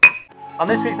On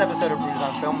this week's episode of Brews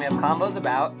on Film, we have combos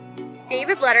about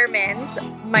David Letterman's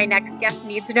My Next Guest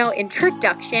Needs No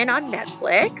Introduction on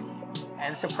Netflix.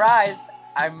 And surprise,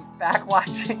 I'm back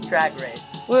watching Drag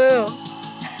Race. Woo.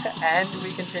 And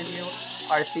we continue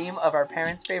our theme of our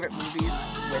parents' favorite movies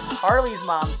with Harley's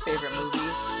mom's favorite movie,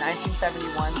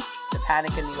 1971, The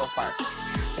Panic in Needle Park.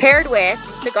 Paired with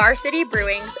Cigar City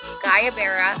Brewing's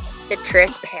Guayabera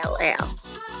Citrus Pale Ale.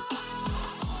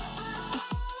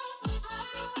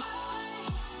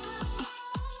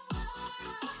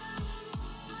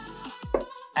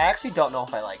 I actually don't know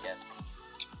if I like it.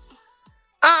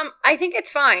 I think it's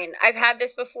fine. I've had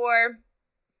this before.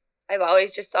 I've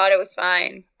always just thought it was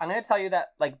fine. I'm going to tell you that,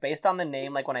 based on the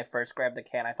name, when I first grabbed the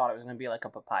can, I thought it was going to be, a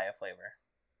papaya flavor.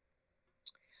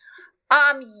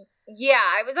 Yeah,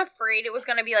 I was afraid it was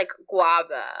going to be,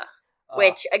 guava.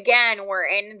 Which, again, we're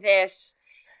in this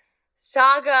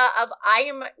saga of I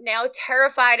am now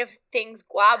terrified of things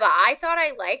guava. I thought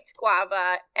I liked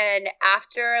guava, and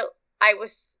after I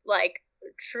was,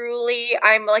 truly,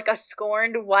 I'm a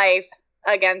scorned wife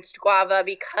against guava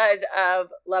because of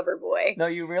Loverboy. No,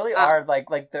 you really are.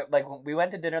 We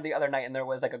went to dinner the other night and there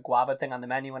was a guava thing on the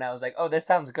menu and I was like, oh, this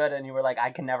sounds good. And you were like, I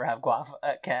can never have guava,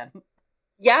 Ken.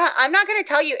 Yeah, I'm not going to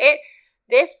tell you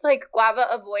this guava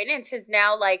avoidance has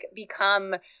now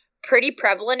become pretty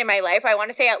prevalent in my life. I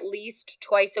want to say at least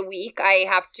twice a week I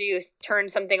have to turn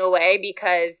something away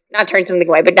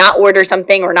but not order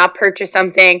something or not purchase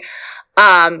something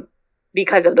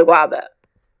because of the guava.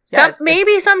 Yeah,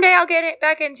 maybe someday I'll get it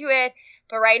back into it,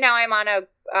 but right now I'm on a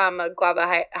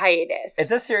guava hiatus.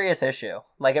 It's a serious issue.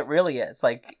 It really is.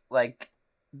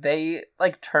 They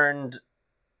turned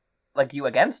you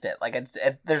against it.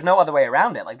 There's no other way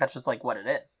around it. That's just what it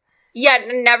is. Yeah,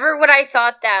 never would I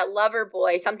thought that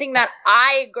Loverboy, something that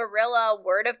I, guerrilla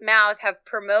word of mouth, have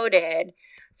promoted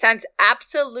since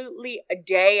absolutely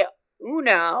day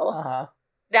uno,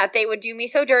 that they would do me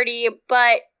so dirty,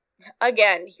 but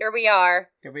again, here we are.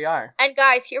 And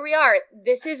guys, here we are.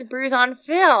 This is Brews on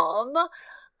Film.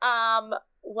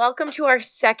 Welcome to our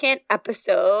second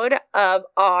episode of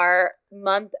our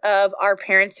month of our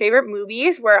parents' favorite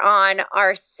movies. We're on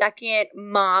our second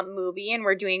mom movie, and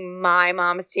we're doing my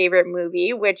mom's favorite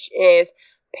movie, which is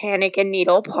Panic in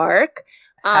Needle Park.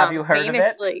 Have you heard of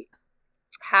it?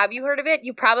 Have you heard of it?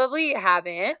 You probably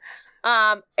haven't.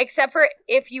 Except for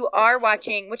if you are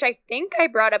watching, which I think I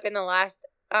brought up in the last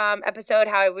episode,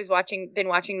 how I was been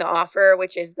watching The Offer,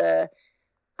 which is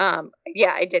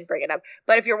I did bring it up.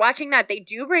 But if you're watching that, they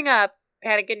do bring up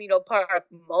Panic in Needle Park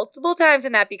multiple times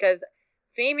in that because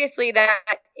famously that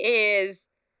is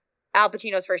Al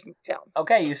Pacino's first film.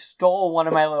 Okay, you stole one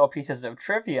of my little pieces of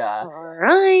trivia. All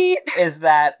right. Is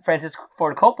that Francis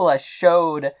Ford Coppola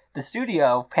showed the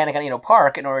studio Panic at Needle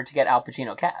Park in order to get Al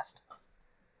Pacino cast.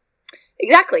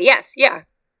 Exactly, yes, yeah.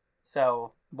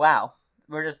 So, wow.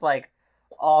 We're just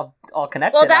all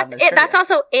connected. Well, that's it. That's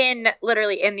also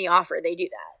literally in The Offer. They do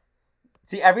that.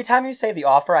 See, every time you say The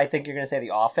Offer, I think you're going to say The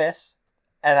Office,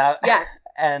 and yes.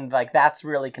 And that's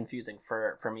really confusing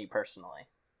for me personally.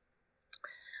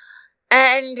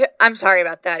 And I'm sorry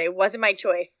about that. It wasn't my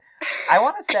choice. I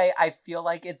want to say I feel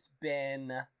like it's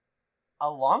been a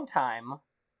long time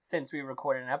since we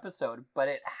recorded an episode, but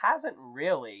it hasn't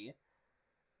really.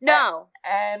 No.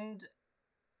 And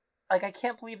I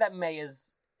can't believe that May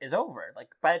is over.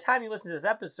 By the time you listen to this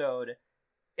episode,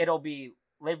 it'll be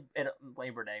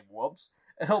Labor Day. Whoops.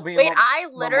 It'll be. Wait, I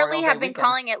literally have been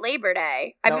calling it Labor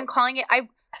Day. I've been calling it. I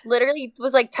literally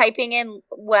was typing in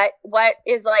what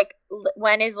is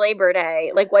when is Labor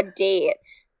Day? What date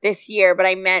this year? But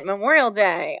I meant Memorial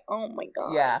Day. Oh my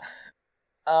god.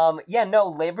 Yeah. No.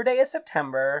 Labor Day is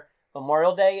September.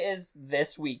 Memorial Day is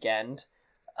this weekend.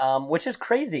 Which is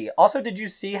crazy. Also, did you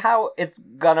see how it's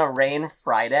gonna rain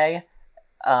Friday?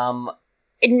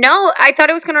 No, I thought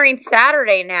it was going to rain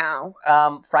Saturday now.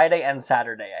 Friday and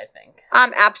Saturday, I think.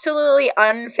 Absolutely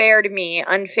unfair to me.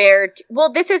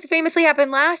 Well, this has famously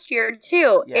happened last year,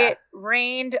 too. Yeah. It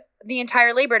rained the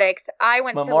entire Labor Day. I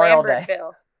went to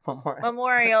Lambertville.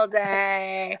 Memorial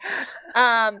Day.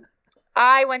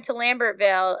 I went to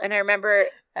Lambertville, and I remember...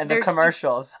 And the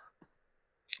commercials.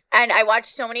 And I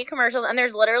watched so many commercials, and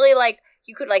there's literally,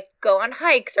 you could, go on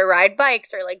hikes or ride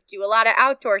bikes or, do a lot of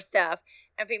outdoor stuff.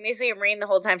 And famously, it rained the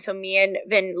whole time, so me and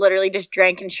Vin literally just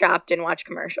drank and shopped and watched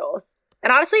commercials.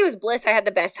 And honestly, it was bliss. I had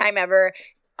the best time ever.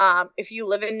 If you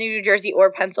live in the New Jersey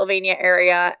or Pennsylvania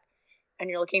area and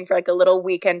you're looking for a little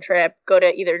weekend trip, go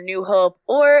to either New Hope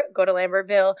or go to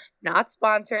Lambertville. Not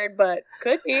sponsored, but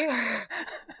could be.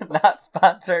 Not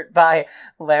sponsored by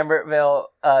Lambertville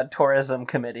Tourism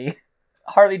Committee.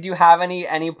 Harley, do you have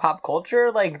any pop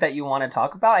culture like that you want to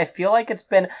talk about? I feel like it's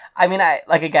been. I mean, I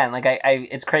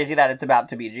it's crazy that it's about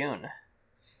to be June.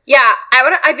 Yeah,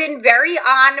 I've been very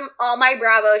on all my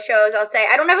Bravo shows. I'll say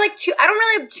I don't really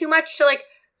have too much to like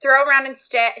throw around and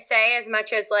say as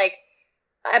much as like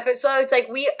episodes. Like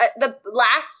we the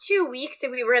last 2 weeks that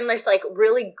we were in this like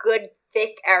really good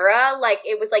thick era. Like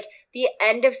it was like the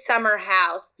end of Summer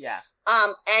House. Yeah.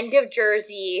 End of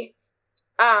Jersey.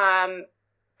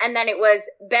 And then it was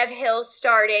Bev Hills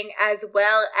starting as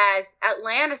well as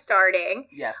Atlanta starting.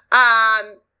 Yes.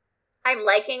 I'm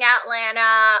liking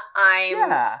Atlanta.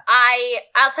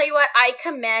 I'll tell you what, I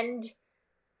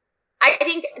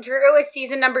think Drew is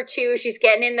season number 2. She's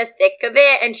getting in the thick of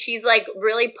it and she's like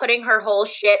really putting her whole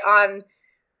shit on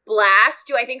blast.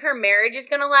 Do I think her marriage is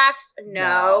going to last?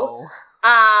 No.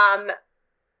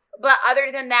 But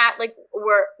other than that, like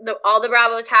all the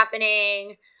Bravo's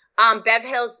happening. Bev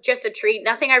Hills, just a treat.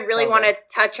 Nothing I really want to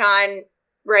touch on,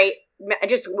 right?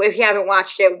 Just if you haven't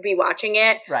watched it, be watching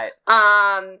it. Right.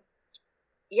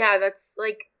 Yeah, that's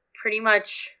like pretty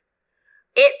much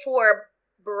it for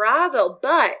Bravo.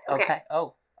 But okay.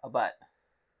 Oh, a but.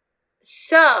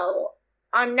 So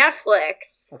on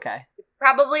Netflix, okay, it's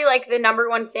probably like the number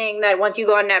one thing that once you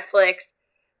go on Netflix,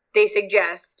 they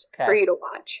suggest for you to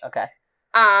watch. Okay.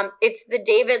 It's the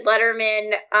David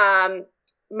Letterman.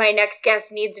 My Next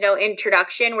Guest Needs No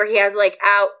Introduction, where he has like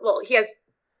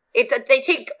they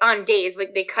take on days,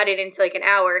 but they cut it into like an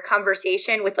hour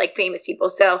conversation with like famous people.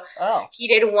 So he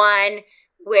did one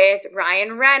with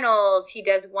Ryan Reynolds. He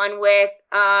does one with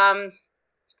the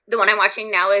one I'm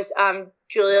watching now is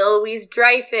Julia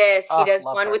Louis-Dreyfus. He does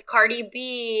one with Cardi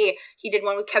B. He did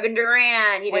one with Kevin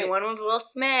Durant. He did one with Will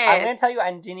Smith. I'm gonna tell you,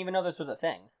 I didn't even know this was a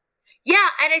thing. Yeah,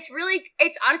 and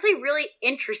it's honestly really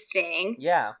interesting.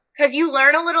 Yeah. Because you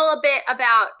learn a little bit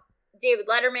about David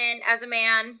Letterman as a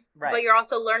man, right. But you're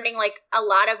also learning like a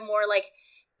lot of more like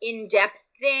in-depth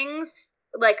things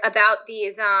like about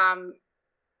these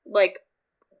like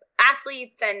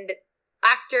athletes and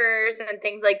actors and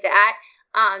things like that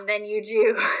than you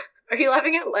do. Are you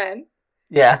laughing at Len?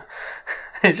 Yeah.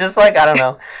 He's just like, I don't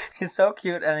know. He's so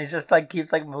cute and he's just like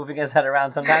keeps like moving his head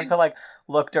around. Sometimes he'll like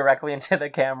look directly into the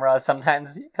camera.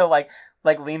 Sometimes he'll like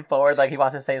lean forward like he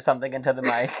wants to say something into the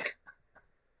mic.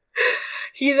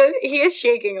 He is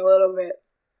shaking a little bit.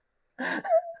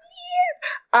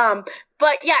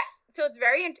 But yeah, so it's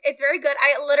very good.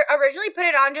 I originally put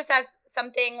it on just as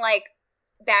something like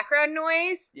background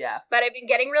noise. Yeah. But I've been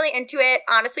getting really into it.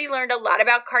 Honestly, learned a lot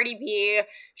about Cardi B.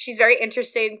 She's very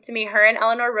interesting to me. Her and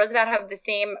Eleanor Roosevelt have the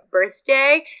same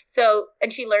birthday.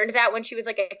 And she learned that when she was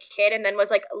like a kid and then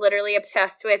was like literally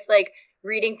obsessed with like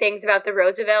reading things about the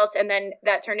Roosevelts, and then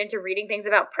that turned into reading things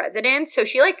about presidents. So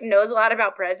she like knows a lot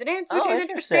about presidents, which is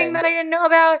interesting that I didn't know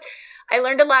about. I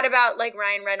learned a lot about like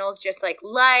Ryan Reynolds, just like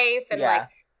life and like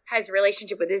his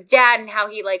relationship with his dad and how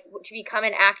he like to become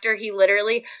an actor. He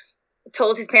literally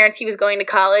told his parents he was going to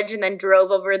college and then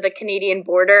drove over the Canadian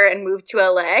border and moved to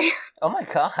LA. Oh my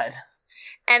God.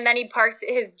 And then he parked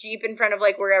his Jeep in front of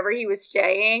like wherever he was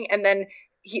staying, and then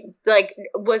he like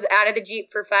was out of the Jeep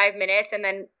for 5 minutes, and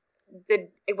then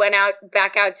it went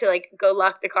back out to like go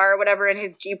lock the car or whatever, and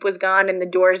his Jeep was gone and the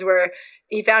doors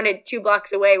he found it 2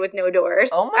 blocks away with no doors.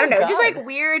 Oh my God. I don't know, just like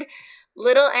weird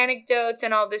little anecdotes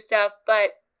and all this stuff,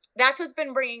 but that's what's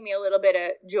been bringing me a little bit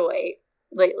of joy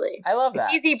lately. I love that.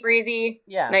 It's easy breezy.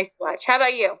 Yeah. Nice to watch. How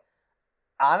about you?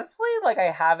 Honestly, like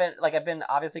I've been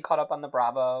obviously caught up on the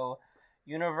Bravo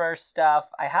universe stuff.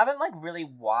 I haven't like really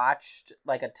watched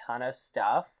like a ton of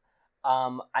stuff.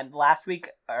 Last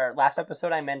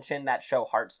episode I mentioned that show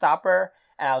Heartstopper,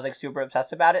 and I was like super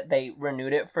obsessed about it. They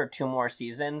renewed it for 2 more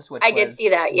seasons, which I did see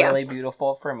that, yeah. Really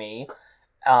beautiful for me.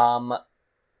 I'm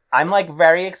like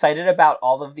very excited about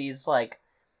all of these like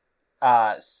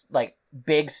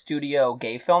big studio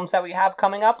gay films that we have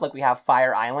coming up. Like we have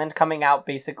Fire Island coming out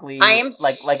basically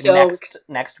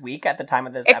next week at the time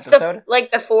of this episode.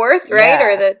 The 4th,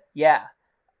 right? Yeah.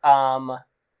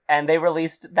 And they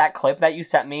released that clip that you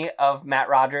sent me of Matt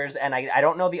Rogers, and I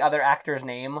don't know the other actor's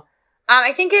name.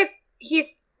 I think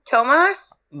he's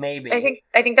Tomas. Maybe. I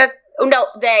think that. Oh no,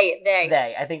 they.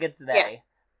 They. I think it's they.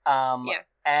 Yeah.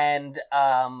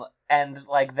 And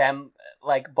like them,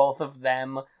 like both of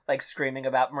them, like screaming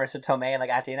about Marissa Tomei and like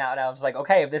acting out, and I was like,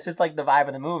 okay, if this is like the vibe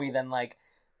of the movie, then like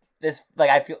this, like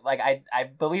I feel like I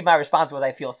believe my response was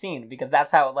I feel seen, because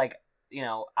that's how like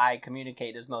I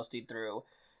communicate is mostly through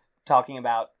talking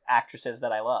about actresses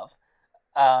that I love.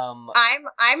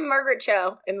 I'm Margaret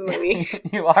Cho in the movie.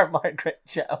 You are Margaret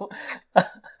Cho.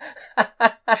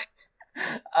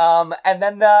 And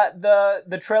then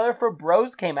the trailer for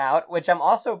Bros came out, which I'm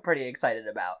also pretty excited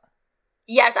about.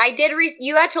 Yes, I did.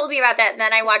 You had told me about that, and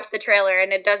then I watched the trailer,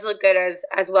 and it does look good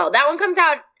as well. That one comes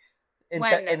out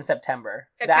in September,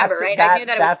 that's, right? I knew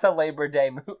that that's a Labor Day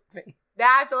movie.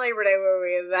 That's a Labor Day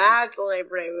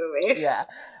movie. Yeah.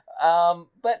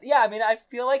 But yeah, I mean, I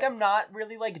feel like I'm not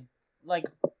really like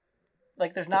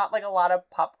there's not like a lot of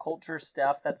pop culture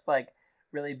stuff that's like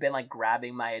really been like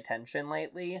grabbing my attention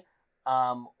lately.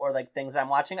 Or like things I'm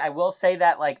watching. I will say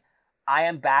that like I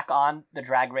am back on the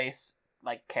Drag Race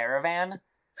like caravan.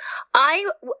 I'm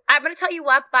gonna tell you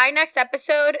what, by next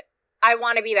episode, I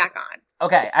want to be back on.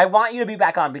 Okay, I want you to be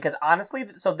back on because honestly,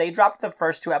 so they dropped the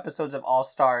first 2 episodes of All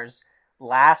Stars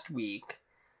last week.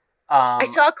 I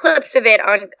saw clips of it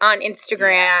on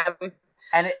Instagram. Yeah.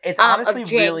 And it's honestly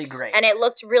really great. And it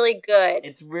looked really good.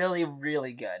 It's really,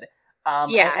 really good.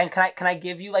 Yeah. And can I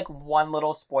give you like one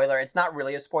little spoiler? It's not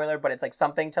really a spoiler, but it's like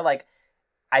something to like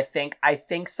I think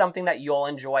something that you'll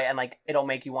enjoy and like it'll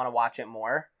make you want to watch it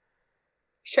more.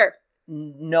 Sure.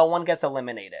 No one gets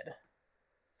eliminated.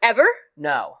 Ever?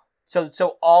 No.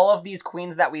 So all of these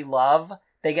queens that we love,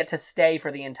 they get to stay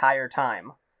for the entire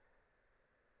time.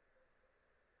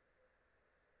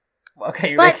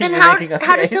 Okay, but then how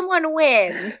does someone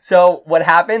win? So what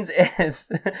happens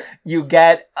is you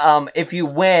get if you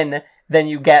win, then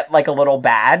you get like a little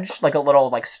badge, like a little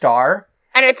like star.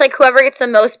 And it's like whoever gets the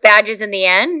most badges in the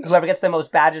end? Whoever gets the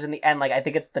most badges in the end, like I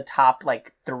think it's the top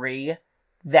like 3,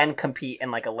 then compete in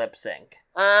like a lip sync.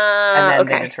 And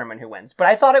then they determine who wins. But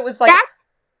I thought it was like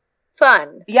that's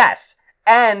fun. Yes.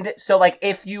 And so like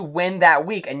if you win that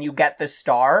week and you get the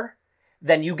star,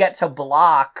 then you get to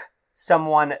block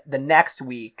someone the next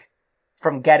week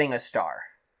from getting a star.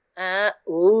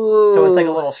 Ooh. So it's like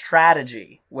a little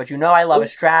strategy, which I love a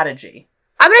strategy.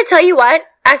 I'm going to tell you what,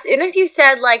 as soon as you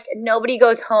said, like, nobody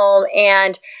goes home,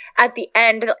 and at the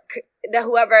end,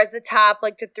 whoever is the top,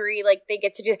 like, the 3, like, they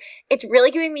get to do, it's really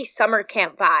giving me summer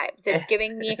camp vibes. It's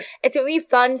giving me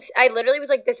fun. I literally was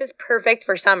like, this is perfect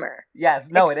for summer. Yes,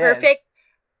 no, it's perfect,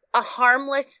 a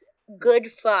harmless,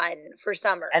 good fun for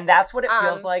summer. And that's what it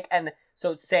feels like. And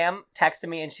so Sam texted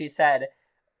me and she said,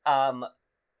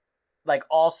 like,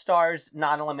 All-Stars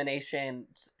non-elimination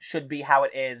should be how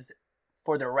it is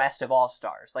for the rest of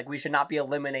All-Stars. Like, we should not be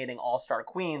eliminating All-Star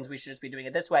queens. We should just be doing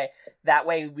it this way. That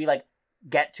way we, like,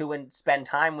 get to and spend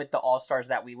time with the All-Stars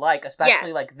that we like.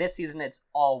 Especially, like, this season it's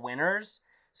all winners.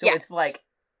 So it's, like,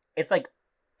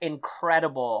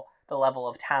 incredible, the level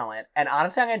of talent. And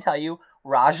honestly, I'm going to tell you,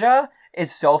 Raja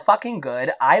is so fucking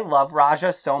good. I love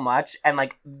Raja so much. And,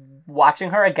 like, watching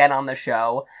her again on the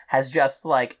show has just,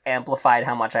 like, amplified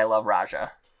how much I love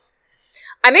Raja.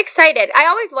 I'm excited. I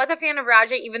always was a fan of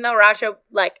Raja, even though Raja,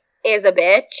 like, is a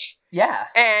bitch. Yeah.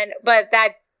 But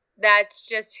that's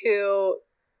just who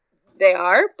they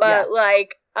are. But,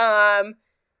 like, yeah,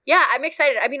 I'm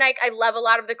excited. I mean, like, I love a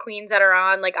lot of the queens that are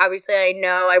on. Like, obviously,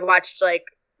 I watched, like,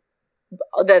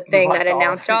 the thing that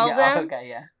announced all of them. Okay,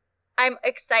 yeah. I'm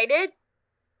excited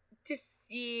to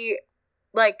see,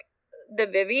 like, the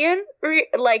Vivienne,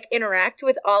 like, interact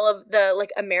with all of the, like,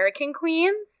 American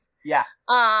queens. Yeah.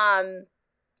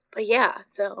 But yeah,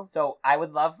 so. So I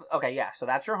would love, okay, yeah, so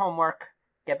that's your homework.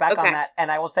 Get back on that. And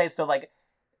I will say, so, like,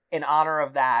 in honor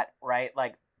of that, right,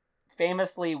 like,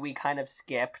 famously, we kind of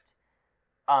skipped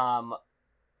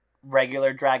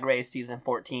regular Drag Race season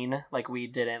 14. Like, we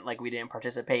didn't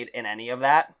participate in any of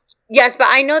that. Yes, but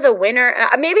I know the winner.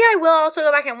 Maybe I will also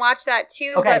go back and watch that,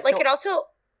 too. Okay, but, like, it also,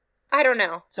 I don't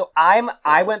know. So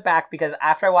I went back because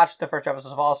after I watched the first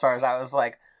episode of All Stars, I was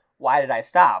like, why did I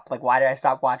stop? Like, why did I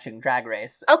stop watching Drag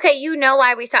Race? Okay, you know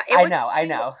why we stopped. I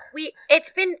know.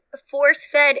 It's been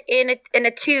force-fed in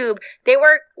a tube. They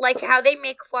were, like, how they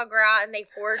make foie gras and they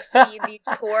force-feed these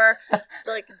poor,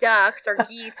 like, ducks or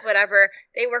geese, whatever.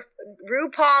 They were,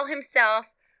 RuPaul himself,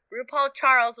 RuPaul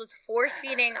Charles was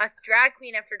force-feeding us drag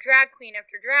queen after drag queen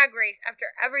after Drag Race after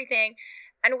everything.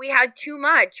 And we had too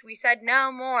much. We said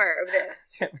no more of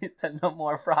this. We said no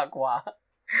more foie gras.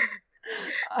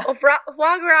 Well, foie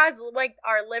gras is like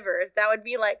our livers. That would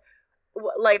be like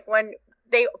when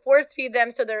they force feed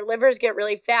them so their livers get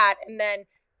really fat, and then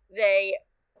they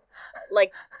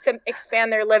like to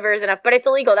expand their livers enough. But it's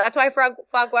illegal. That's why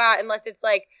foie gras, unless it's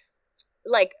like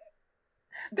you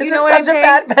know what I'm saying?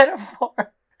 Such a bad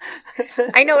metaphor.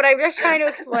 I know what I'm just trying to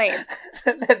explain.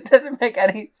 That doesn't make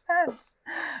any sense.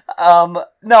 No,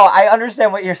 I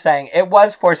understand what you're saying. It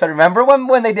was forced. Remember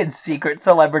when they did Secret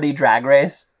Celebrity Drag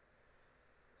Race?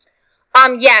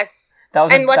 Yes. That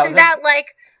was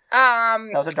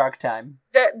a dark time.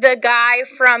 The guy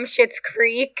from Schitt's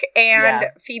Creek and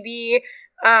Phoebe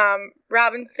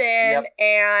Robinson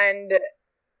and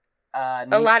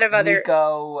a lot of other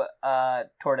Nico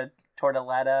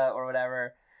Tortoletta or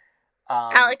whatever.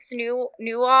 Alex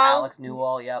Newall. Alex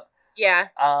Newall, yep. Yeah.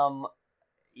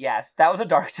 Yes, that was a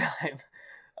dark time.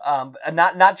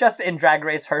 Not just in Drag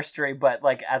Race history, but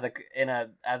like as a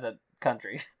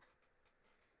country.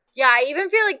 Yeah, I even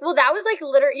feel like, well, that was like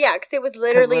because it was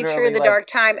literally true the like, dark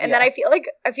time, and then I feel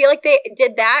like they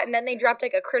did that, and then they dropped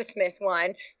like a Christmas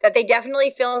one that they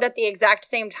definitely filmed at the exact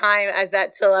same time as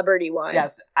that celebrity one.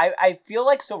 Yes, I feel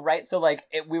like so like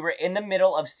we were in the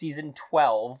middle of season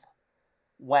 12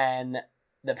 when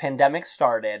the pandemic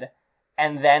started,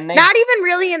 and then they not even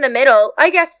really in the middle, I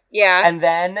guess. Yeah, and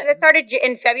then it started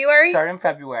in February.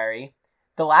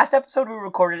 The last episode we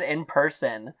recorded in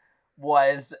person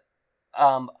was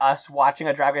us watching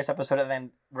a Drag Race episode and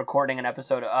then recording an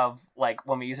episode of like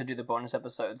when we used to do the bonus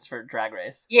episodes for Drag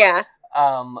Race. Yeah.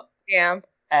 Yeah.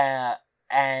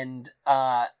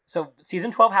 So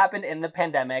season 12 happened in the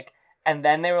pandemic, and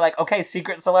then they were like, okay,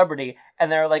 Secret Celebrity,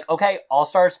 and they were like, okay, All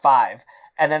Stars 5,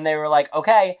 and then they were like,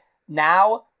 okay,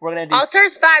 now we're gonna do All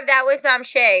Stars 5. That was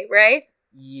Shay, right?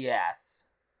 Yes.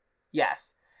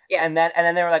 And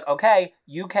then they were like, okay,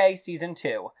 UK season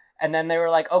 2. And then they were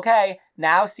like, okay,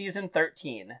 now season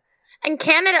 13. And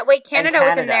Canada. Wait, Canada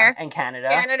was in there. And Canada.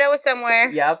 Canada was somewhere.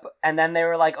 Yep. And then they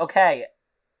were like, okay,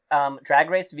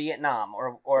 Drag Race Vietnam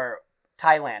or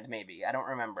Thailand maybe. I don't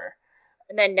remember.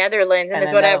 And then Netherlands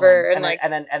and whatever.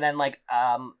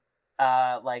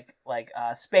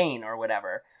 Spain or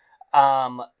whatever.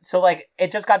 So like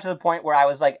it just got to the point where I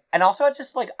was like, and also it's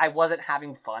just like I wasn't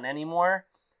having fun anymore.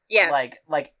 Yes.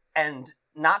 Like and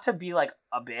not to be like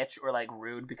a bitch or like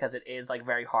rude because it is like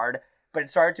very hard, but it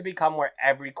started to become where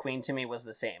every queen to me was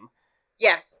the same.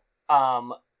 Yes.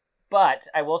 But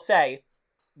I will say,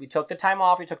 we took the time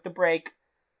off, we took the break.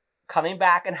 Coming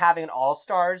back and having an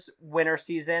All-Stars winter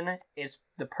season is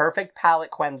the perfect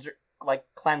palate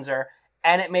cleanser,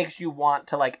 and it makes you want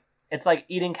to like, it's like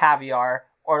eating caviar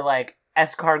or like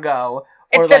escargot.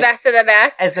 It's the best of the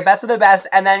best. It's the best of the best,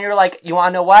 and then you're like, you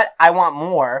want to know what? I want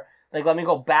more. Like, let me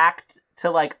go back to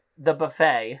like the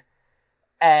buffet.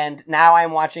 And now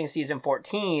I'm watching season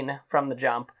 14 from the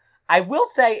jump. I will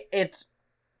say it's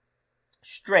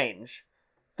strange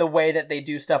the way that they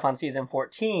do stuff on season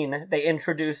 14. They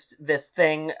introduced this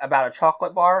thing about a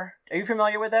chocolate bar. Are you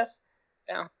familiar with this?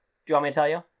 No. Do you want me to tell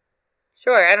you?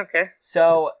 Sure, I don't care.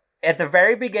 So, at the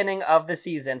very beginning of the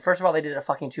season, first of all, they did a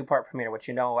fucking 2-part premiere, which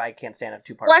you know I can't stand a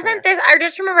 2-part premiere. I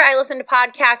just remember I listened to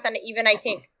podcasts and even I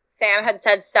think Sam had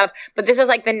said stuff, but this was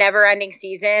like the never-ending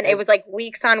season. It was like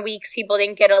weeks on weeks, people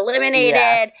didn't get eliminated.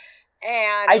 Yes.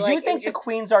 And I do think the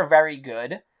queens are very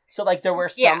good. So like there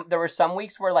were some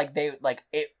weeks where like they like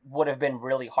it would have been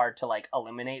really hard to like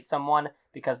eliminate someone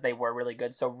because they were really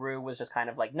good. So Rue was just kind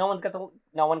of like no one gets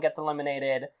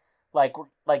eliminated. Like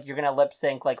you're gonna lip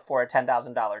sync like for a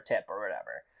 $10,000 tip or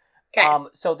whatever. Okay.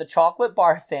 So the chocolate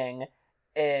bar thing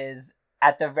is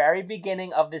at the very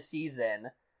beginning of the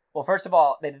season. Well, first of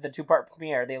all, they did the 2-part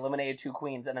premiere. They eliminated 2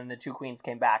 queens, and then the 2 queens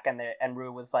came back, and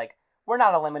Rue was like, "We're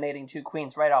not eliminating 2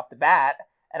 queens right off the bat."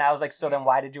 And I was like, "So then,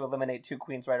 why did you eliminate 2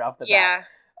 queens right off the bat?"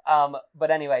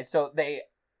 But anyway, so they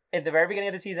at the very beginning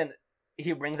of the season,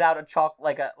 he brings out a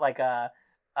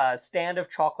stand of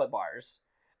chocolate bars,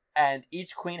 and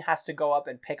each queen has to go up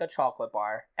and pick a chocolate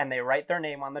bar, and they write their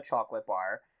name on the chocolate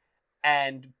bar,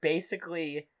 and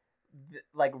basically,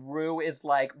 like Rue is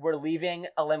like, we're leaving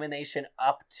elimination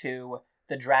up to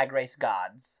the Drag Race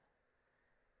gods.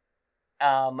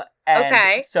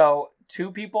 So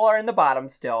 2 people are in the bottom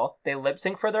still. They lip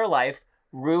sync for their life.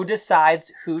 Rue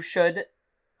decides who should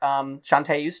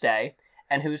Shantae you stay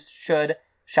and who should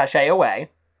sashay away,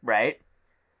 right?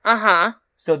 Uh-huh.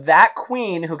 So that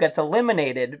queen who gets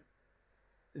eliminated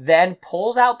then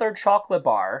pulls out their chocolate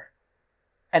bar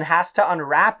and has to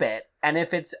unwrap it. And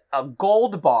if it's a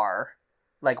gold bar,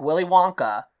 like Willy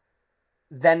Wonka,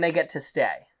 then they get to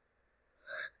stay.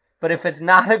 But if it's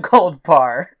not a gold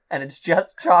bar and it's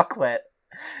just chocolate,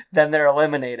 then they're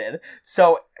eliminated.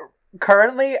 So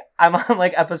currently I'm on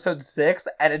like episode 6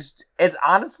 and it's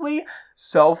honestly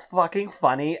so fucking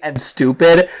funny and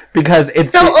stupid because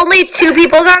it's only 2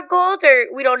 people got gold, or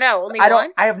we don't know, only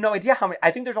one? I have no idea how many.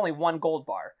 I think there's only 1 gold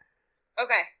bar.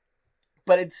 Okay.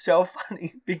 But it's so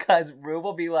funny because Rue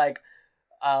will be like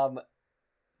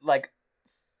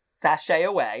sashay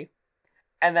away,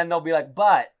 and then they'll be like,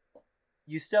 but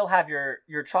you still have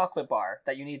your chocolate bar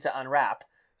that you need to unwrap.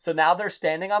 So now they're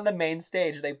standing on the main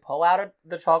stage, they pull out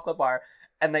the chocolate bar,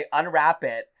 and they unwrap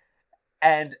it,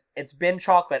 and it's been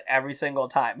chocolate every single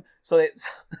time. So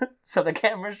so the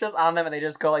camera's just on them, and they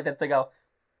just go like this, they go,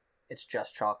 it's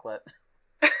just chocolate.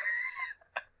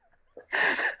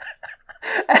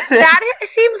 That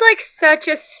seems like such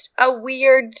a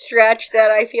weird stretch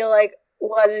that I feel like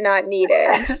was not needed.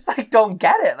 I just like don't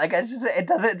get it. Like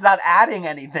it's not adding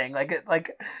anything.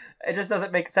 It just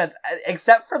doesn't make sense.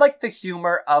 Except for like the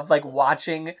humor of like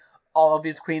watching all of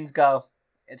these queens go,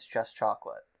 it's just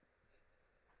chocolate.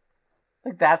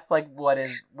 Like that's like what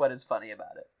is funny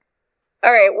about it.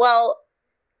 All right, well,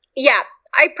 yeah,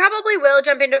 I probably will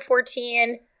jump into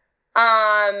 14.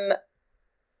 I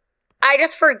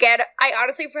just forget. I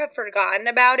honestly have forgotten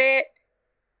about it.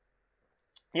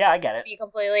 Yeah, I get it. To be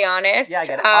completely honest. Yeah, I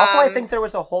get it. Also, I think there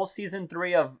was a whole season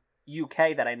 3 of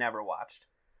UK that I never watched.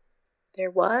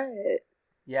 There was.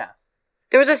 Yeah.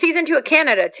 There was a season 2 of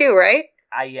Canada too, right?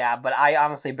 Yeah, but I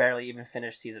honestly barely even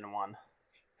finished season 1.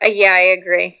 Yeah, I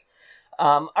agree.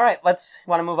 All right,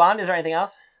 want to move on? Is there anything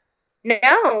else?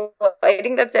 No, I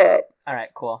think that's it. All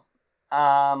right, cool.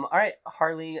 All right,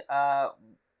 Harley,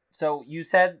 so you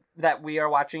said that we are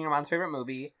watching your mom's favorite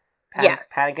movie,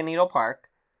 Panic in Needle Park,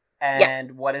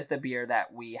 and what is the beer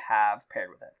that we have paired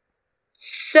with it?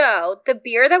 So, the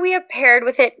beer that we have paired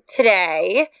with it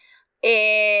today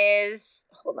is,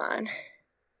 hold on,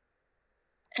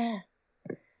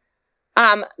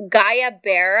 Gaia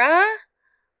Barra.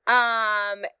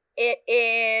 It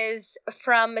is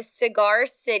from Cigar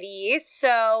City.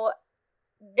 So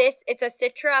it's a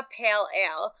Citra Pale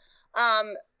Ale.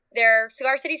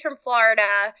 Cigar City's from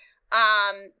Florida.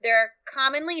 They're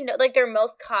commonly, like their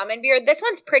most common beer. This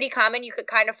one's pretty common. You could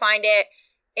kind of find it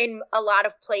in a lot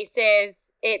of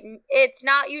places. It's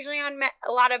not usually on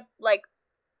a lot of, like,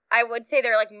 I would say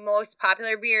their like most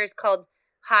popular beer is called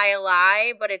Jai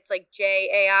Alai, but it's like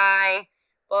Jai.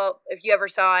 Well, if you ever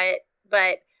saw it,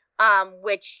 but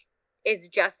which is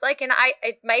just like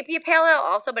it might be a pale ale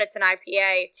also, but it's an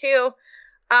IPA too.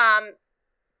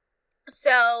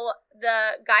 So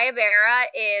the Gaia Barra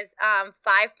is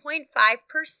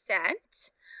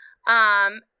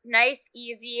 5.5%. Nice,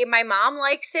 easy. My mom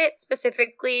likes it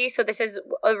specifically, so this is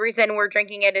a reason we're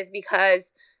drinking it, is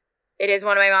because it is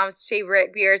one of my mom's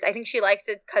favorite beers. I think she likes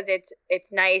it because it's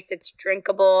nice, it's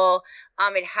drinkable.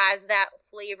 It has that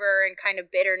flavor and kind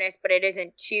of bitterness, but it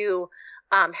isn't too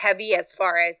heavy as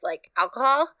far as like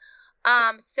alcohol.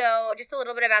 So just a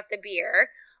little bit about the beer.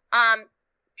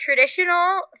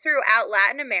 Traditional throughout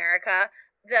Latin America,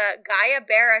 the Gaia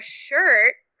Barra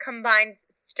shirt combines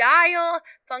style,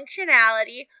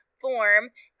 functionality,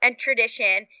 form, and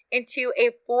tradition into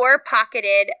a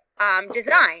 4-pocketed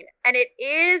design. And it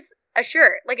is a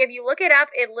shirt. Like, if you look it up,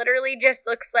 it literally just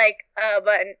looks like a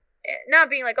button.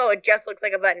 Not being like, oh, it just looks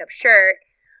like a button-up shirt.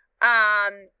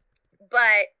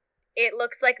 But it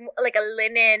looks like a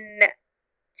linen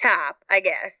top, I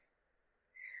guess.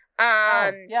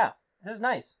 Yeah. This is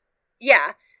nice.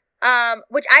 Yeah.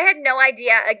 Which I had no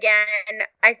idea. Again,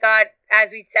 I thought,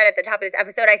 as we said at the top of this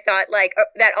episode, I thought like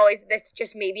that this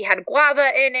just maybe had guava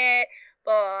in it,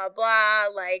 blah, blah,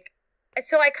 like,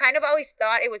 so I kind of always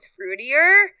thought it was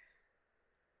fruitier,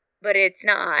 but it's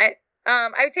not.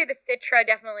 I would say the Citra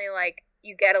definitely, like,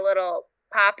 you get a little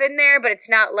pop in there, but it's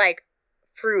not like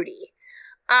fruity.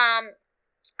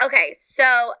 Okay,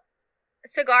 so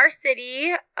Cigar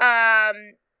City,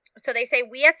 so they say,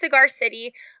 we at Cigar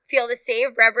City feel the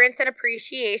same reverence and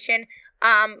appreciation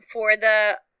for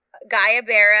the Gaia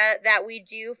Barra that we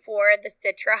do for the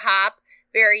Citra hop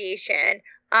variation,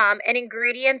 an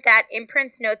ingredient that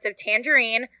imprints notes of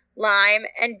tangerine, lime,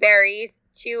 and berries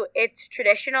to its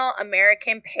traditional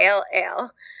American pale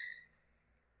ale.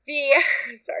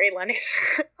 Sorry, Lenny's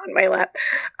on my lap.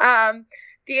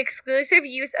 The exclusive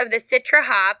use of the Citra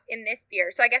hop in this beer.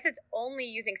 So I guess it's only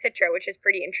using Citra, which is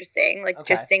pretty interesting. Like,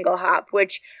 just single hop,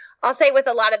 which I'll say with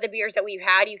a lot of the beers that we've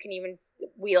had,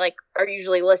 we like are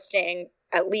usually listing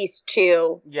at least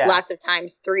 2, lots of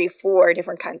times 3, 4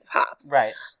 different kinds of hops.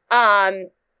 Right.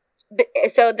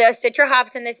 So the Citra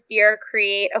hops in this beer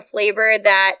create a flavor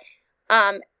that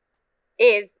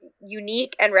is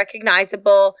unique and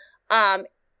recognizable.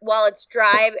 While it's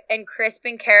dry and crisp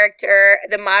in character,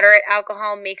 the moderate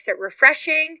alcohol makes it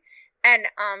refreshing and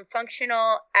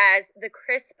functional as the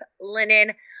crisp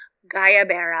linen Gaia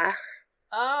Barra.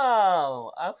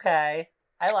 Oh, okay.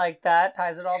 I like that.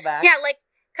 Ties it all back. Yeah, like,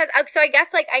 so I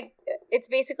guess, like, it's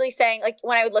basically saying, like,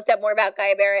 when I looked up more about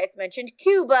Gaia Barra, it's mentioned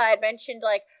Cuba, it mentioned,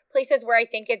 like, places where I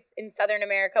think it's in Southern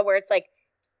America where it's, like,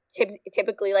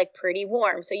 typically, like, pretty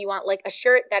warm. So you want, like, a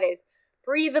shirt that is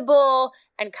breathable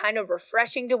and kind of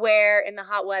refreshing to wear in the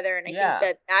hot weather, and I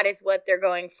think that is what they're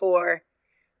going for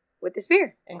with this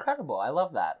beer. Incredible. I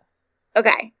love that.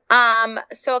 Okay.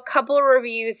 So a couple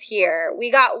reviews here. We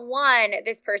got one.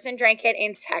 This person drank it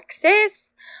in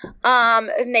Texas.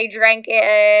 And they drank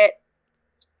it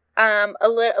a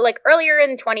little, like, earlier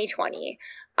in 2020.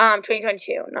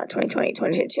 2022, not 2020,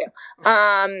 2022.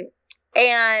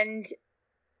 And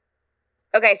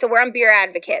Okay, so we're on Beer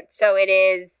Advocate. So it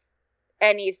is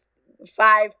any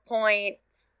 5.72,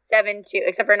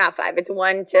 except for not 5. It's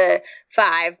 1 to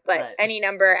 5, but right. any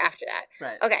number after that.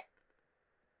 Right. Okay.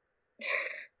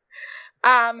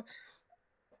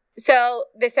 So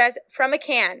this says, from a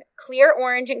can, clear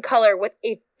orange in color with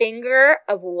a finger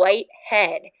of white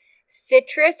head.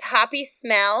 Citrus, hoppy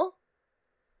smell.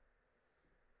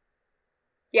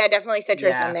 Yeah, definitely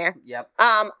citrus in there. Yep.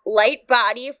 Light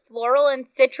body, floral and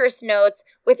citrus notes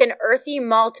with an earthy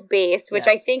malt base, which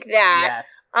I think that.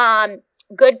 Yes.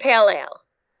 Good pale ale.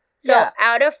 So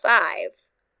out of 5,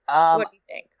 what do you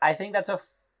think? I think that's a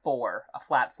 4, a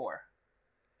flat 4.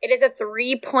 It is a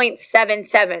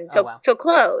 3.77, so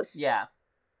close. Yeah.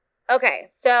 Okay,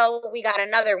 so we got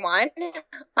another one.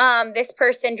 This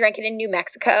person drank it in New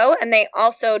Mexico, and they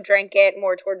also drank it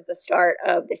more towards the start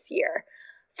of this year.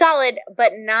 Solid,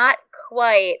 but not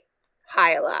quite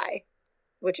Jai Alai,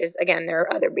 which is, again,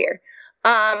 their other beer.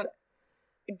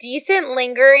 Decent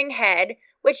lingering head,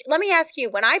 which, let me ask you,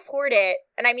 when I poured it,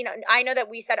 and I mean, I know that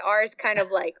we said ours kind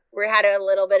of like, we had a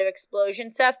little bit of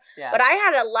explosion stuff, but I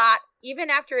had a lot, even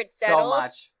after it settled. So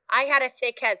much. I had a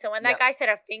thick head, so when that guy said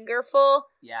a fingerful,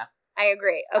 I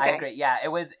agree. Okay. I agree, yeah, it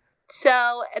was.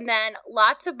 So, and then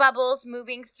lots of bubbles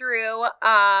moving through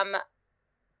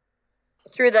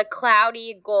the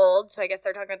cloudy gold. So I guess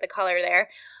they're talking about the color there.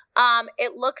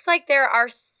 It looks like there are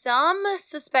some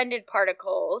suspended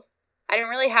particles. I didn't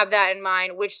really have that in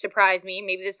mind, which surprised me.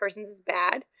 Maybe this person's is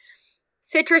bad.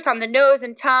 Citrus on the nose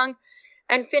and tongue,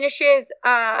 and finishes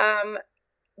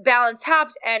balanced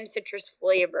hops and citrus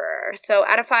flavor. So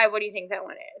out of 5, what do you think that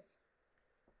one is?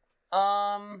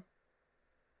 A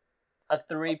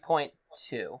 3.2.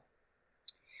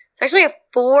 It's actually a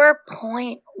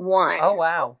 4.1. Oh,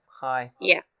 wow. High.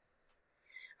 Yeah.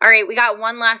 All right, we got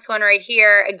one last one right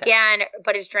here. Again,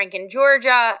 but it's drank in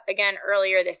Georgia. Again,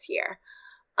 earlier this year.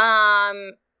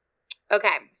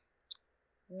 Okay.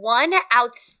 One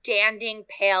outstanding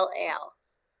pale ale.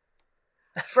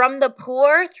 From the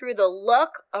pour through the look,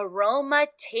 aroma,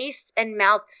 taste, and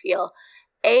mouthfeel,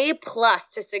 A+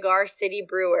 to Cigar City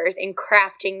Brewers in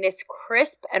crafting this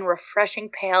crisp and refreshing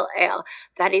pale ale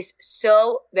that is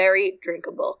so very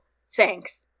drinkable.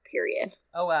 Thanks. Period.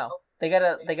 Oh wow. They get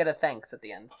a thanks at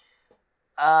the end.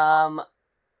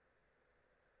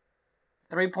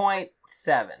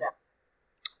 3.7.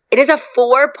 It is a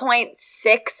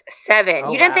 4.67.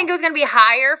 Oh, you didn't think it was going to be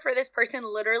higher for this person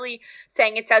literally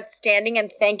saying it's outstanding and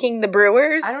thanking the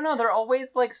brewers? I don't know. They're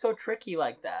always like so tricky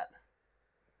like that.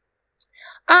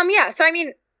 Yeah. So, I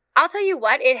mean, I'll tell you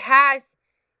what. It has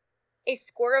a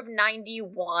score of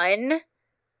 91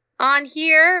 on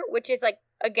here, which is like,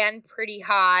 again, pretty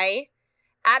high.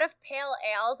 Out of pale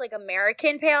ales, like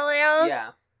American pale ales,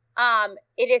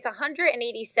 it is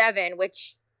 187,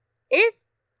 which is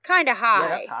kind of high. Yeah,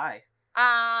 that's high.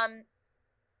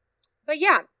 But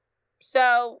yeah.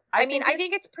 So, I think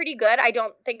it's pretty good. I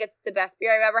don't think it's the best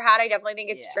beer I've ever had. I definitely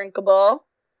think it's drinkable.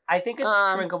 I think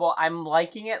it's drinkable. I'm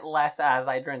liking it less as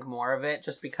I drink more of it,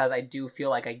 just because I do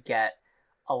feel like I get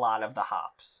a lot of the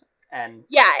hops. And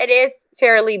yeah, it is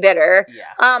fairly bitter.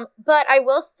 Yeah. But I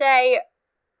will say,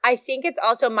 I think it's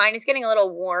also, mine is getting a little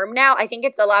warm now. I think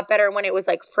it's a lot better when it was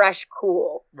like fresh,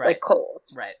 cool, like cold.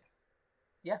 Right.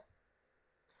 Yeah.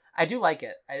 I do like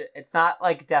it. It's not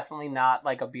like, definitely not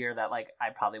like a beer that like I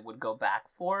probably would go back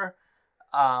for.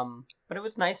 But it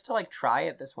was nice to like try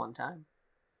it this one time.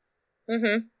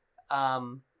 Mm-hmm.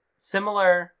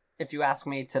 Similar, if you ask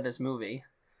me, to this movie.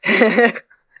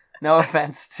 No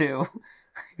offense to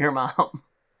your mom.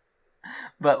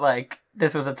 But like,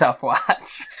 this was a tough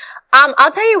watch.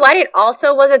 I'll tell you what, it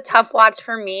also was a tough watch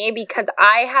for me because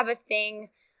I have a thing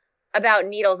about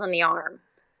needles in the arm.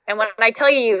 And when I tell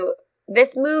you,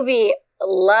 this movie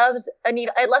loves a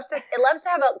needle, it loves to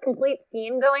have a complete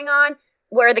scene going on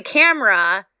where the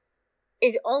camera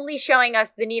is only showing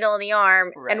us the needle in the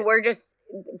arm and we're just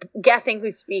guessing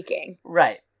who's speaking.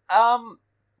 Right.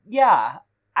 Yeah.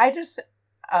 I just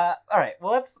all right.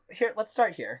 Well, let's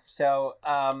start here. So,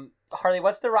 Harley,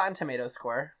 what's the Rotten Tomatoes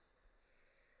score?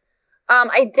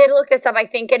 I did look this up. I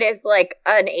think it is like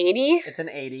an 80. It's an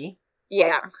 80.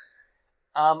 Yeah.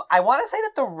 I want to say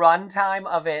that the runtime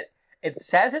of it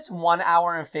says it's 1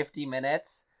 hour and 50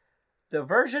 minutes. The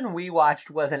version we watched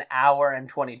was an hour and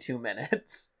 22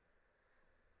 minutes.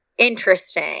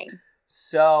 Interesting.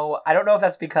 So, I don't know if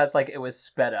that's because like it was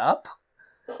sped up.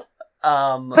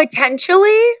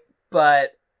 Potentially.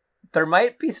 But there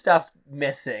might be stuff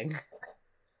missing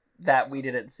that we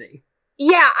didn't see.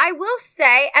 Yeah, I will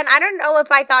say, and I don't know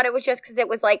if I thought it was just because it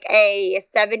was like a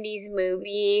 70s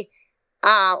movie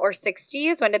or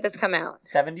 60s. When did this come out?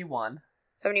 71.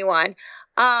 71.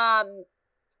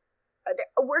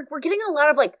 we're getting a lot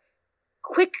of like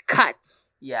quick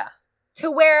cuts. Yeah. To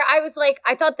where I was like,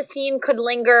 I thought the scene could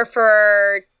linger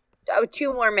for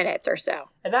 2 more minutes or so.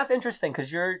 And that's interesting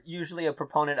because you're usually a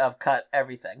proponent of cut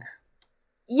everything.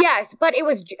 Yes, but it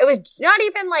was not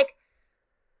even like,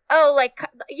 oh, like,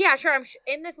 yeah, sure.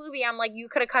 In this movie, I'm like, you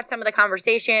could have cut some of the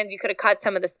conversations, you could have cut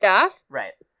some of the stuff,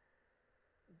 right?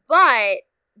 But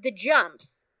the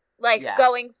jumps, like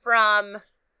going from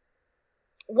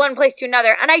one place to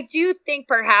another, and I do think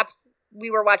perhaps we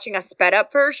were watching a sped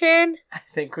up version. I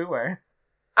think we were.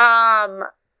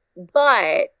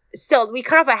 But still, we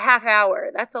cut off a half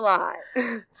hour. That's a lot.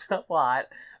 It's a lot.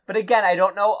 But again, I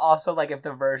don't know also, like, if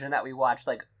the version that we watched,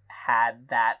 like, had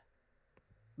that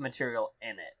material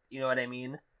in it. You know what I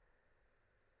mean?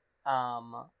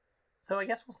 So I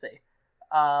guess we'll see.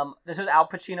 This was Al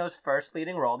Pacino's first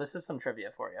leading role. This is some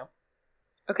trivia for you.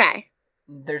 Okay.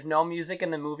 There's no music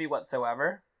in the movie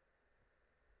whatsoever.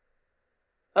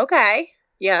 Okay.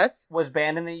 Yes. Was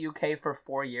banned in the UK for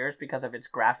 4 years because of its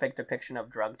graphic depiction of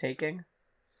drug taking.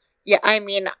 Yeah, I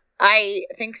mean, I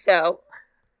think so.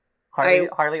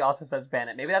 Harley also says ban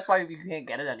it. Maybe that's why you can't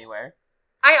get it anywhere.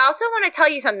 I also want to tell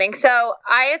you something. So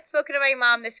I had spoken to my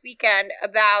mom this weekend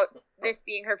about this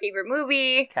being her favorite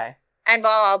movie. Okay. And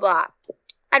blah, blah, blah.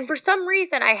 And for some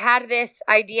reason, I had this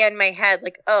idea in my head,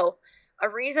 like, oh, a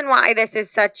reason why this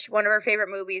is such one of her favorite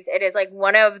movies. It is like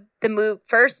one of the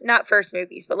not first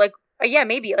movies, but like,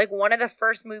 maybe like one of the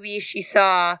first movies she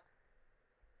saw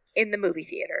in the movie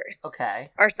theaters.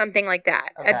 Okay. Or something like that.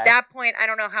 Okay. At that point, I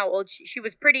don't know how old she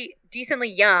was pretty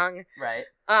decently young. Right.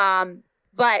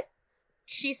 But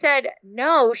she said,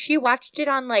 no, she watched it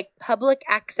on like public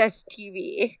access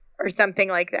TV or something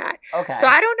like that. Okay. So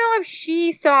I don't know if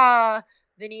she saw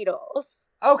The Needles.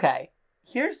 Okay.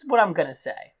 Here's what I'm going to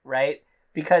say, right?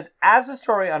 Because as the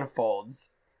story unfolds,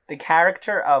 the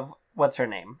character of, what's her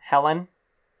name? Helen,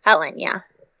 yeah.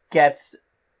 Gets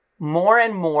more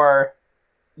and more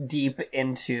deep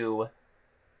into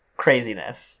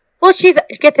craziness. Well,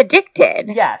 gets addicted.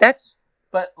 Yes.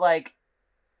 But, like,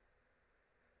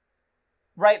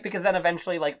 right, because then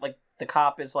eventually, like the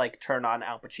cop is, like, turned on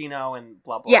Al Pacino and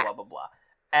blah, blah, blah, blah, blah.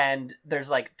 And there's,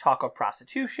 like, talk of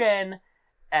prostitution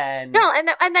and... No,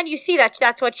 and then you see that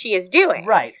that's what she is doing.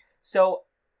 Right. So,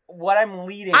 what I'm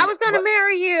leading... I was going to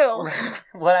marry you!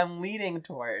 What I'm leading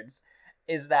towards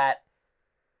is that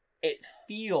it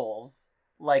feels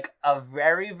like a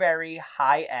very, very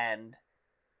high-end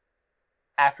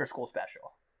after-school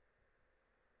special.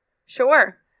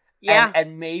 Sure. Yeah.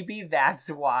 And maybe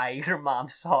that's why your mom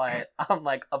saw it on,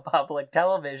 like, a public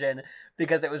television,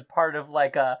 because it was part of,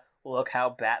 like, a look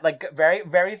how bad... Like, very,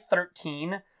 very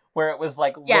 13, where it was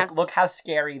like, look how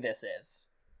scary this is.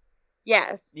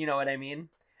 Yes. You know what I mean?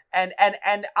 And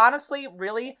honestly,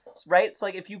 really, right? So,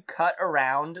 like, if you cut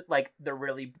around, like, the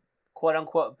really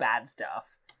quote-unquote bad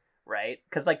stuff, right?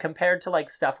 Because, like, compared to,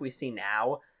 like, stuff we see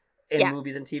now in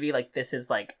movies and TV, like, this is,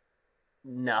 like,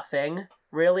 nothing,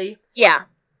 really. Yeah.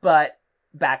 But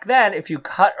back then, if you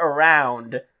cut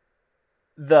around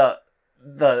the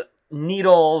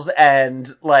needles and,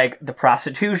 like, the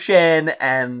prostitution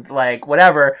and, like,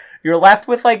 whatever, you're left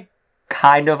with, like,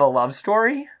 kind of a love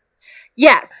story.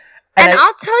 Yes. And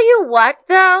I'll tell you what,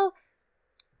 though,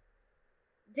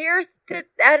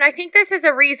 and I think this is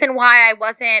a reason why I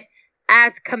wasn't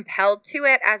as compelled to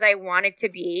it as I wanted to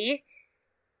be,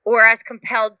 or as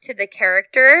compelled to the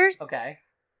characters. Okay.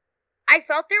 I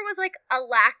felt there was, like, a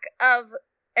lack of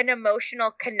an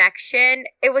emotional connection.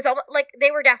 It was almost like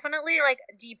they were definitely, like,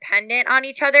 dependent on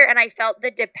each other, and I felt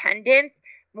the dependence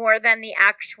more than the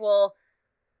actual...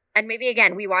 And maybe,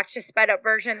 again, we watched a sped-up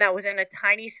version that was in a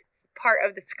tiny part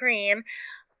of the screen.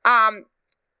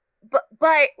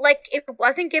 But like, it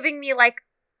wasn't giving me, like,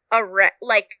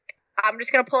 I'm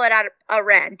just going to pull it out of a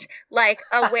Rent. Like,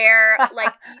 where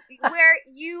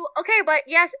you... Okay, but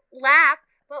yes, laugh,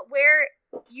 but where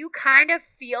you kind of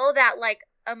feel that, like,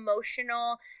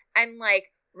 emotional and,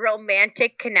 like,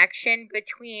 romantic connection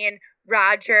between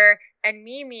Roger and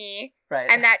Mimi. Right.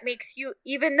 And that makes you,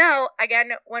 even though,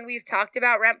 again, when we've talked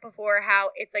about Rent before,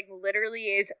 how it's, like, literally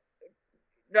is,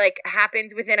 like,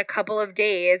 happens within a couple of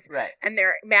days. Right. And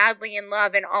they're madly in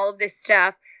love and all of this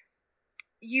stuff.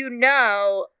 You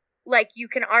know, like, you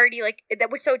can already, like,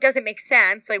 that, which, so it doesn't make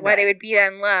sense, like, why they would be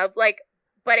in love. Like,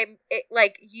 but it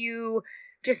like, you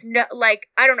just know, like,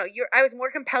 I don't know, I was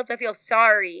more compelled to feel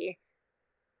sorry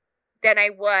than I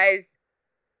was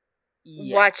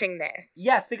watching this.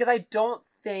 Yes, because I don't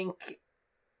think...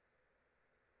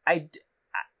 I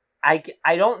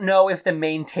don't know if the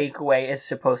main takeaway is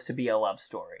supposed to be a love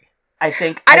story. I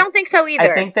don't think so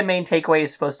either. I think the main takeaway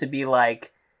is supposed to be,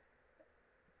 like,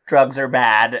 drugs are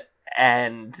bad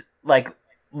and like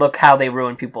look how they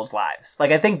ruin people's lives.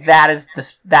 Like I think that is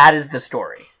the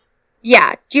story.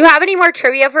 Yeah. Do you have any more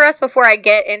trivia for us before I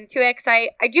get into it? 'Cause I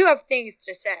do have things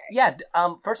to say. Yeah.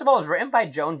 First of all, it was written by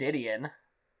Joan Didion,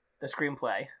 the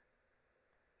screenplay.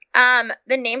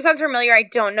 The name sounds familiar. I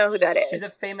don't know who that is. She's a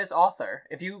famous author.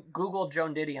 If you Google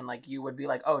Joan Didion, like you would be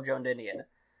like, oh, Joan Didion.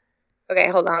 Okay,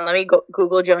 hold on. Let me go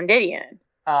Google Joan Didion.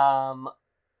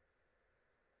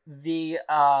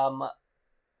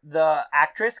 The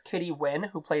actress Kitty Wynn,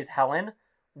 who plays Helen,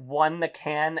 won the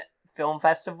Cannes Film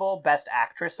Festival Best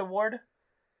Actress Award.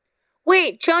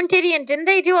 Wait, Joan Didion, didn't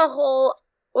they do a whole...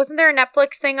 Wasn't there a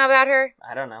Netflix thing about her?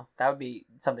 I don't know. That would be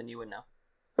something you would know.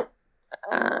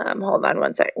 Hold on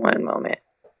one moment.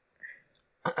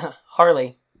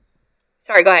 Harley.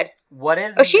 Sorry, go ahead. What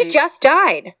is she just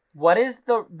died. What is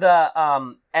the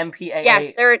MPAA?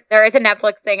 Yes, there is a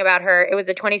Netflix thing about her. It was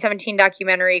a 2017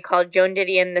 documentary called Joan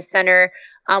Didion, The Center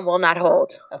Will Not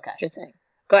Hold. Okay. Just saying.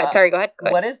 Go ahead. Sorry, go ahead.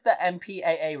 What is the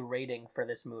MPAA rating for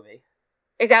this movie?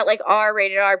 Is that like R,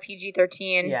 rated R,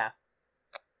 PG-13? Yeah.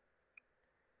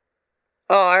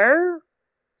 R?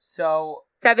 So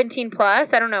 17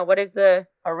 plus? I don't know. What is the...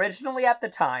 Originally at the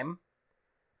time,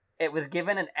 it was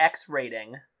given an X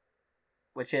rating,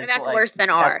 which is... And that's like, worse than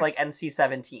R. That's like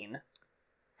NC-17.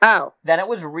 Oh. Then it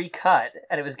was recut,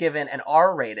 and it was given an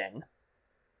R rating.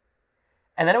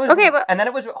 And then it was... Okay, but... And then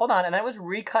it was... Hold on. And then it was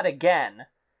recut again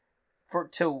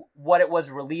to what it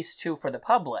was released to for the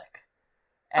public.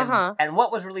 And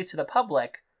what was released to the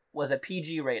public was a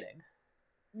PG rating.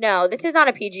 No, this is not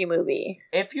a PG movie.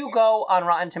 If you go on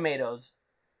Rotten Tomatoes,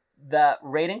 the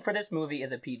rating for this movie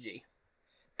is a PG.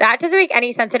 That doesn't make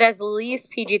any sense. It has least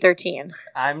PG-13.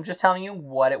 I'm just telling you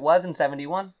what it was in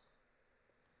 71.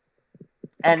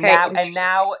 And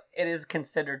now it is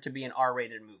considered to be an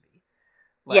R-rated movie.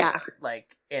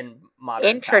 Like in modern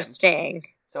Interesting.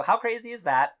 times. So how crazy is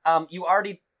that? We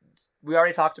already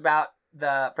talked about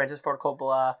the Francis Ford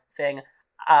Coppola thing.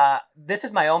 This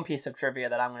is my own piece of trivia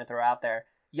that I'm going to throw out there.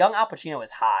 Young Al Pacino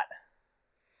is hot.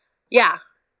 Yeah.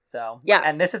 So, yeah.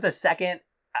 And this is the second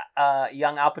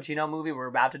Young Al Pacino movie. We're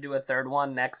about to do a third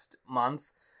one next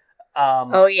month.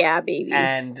 Oh, yeah, baby.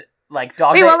 And, like,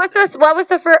 Dog Day... Wait, what was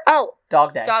the first... Oh.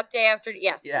 Dog Day. Dog Day After...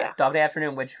 Yes. Yeah, Dog Day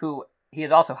Afternoon, he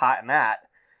is also hot in that.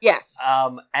 Yes.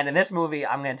 And in this movie,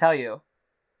 I'm going to tell you,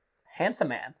 handsome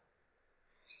man.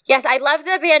 Yes, I love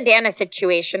the bandana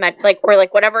situation or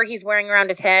whatever he's wearing around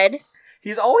his head.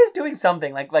 He's always doing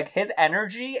something. Like his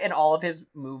energy in all of his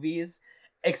movies,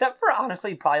 except for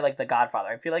honestly probably like The Godfather.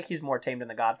 I feel like he's more tamed than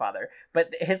The Godfather.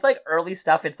 But his like early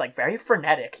stuff, it's like very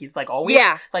frenetic. He's like always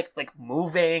like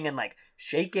moving and like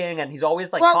shaking, and he's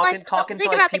always like talking to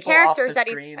like people off the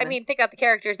screen. Think about the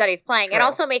characters that he's playing. True. It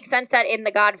also makes sense that in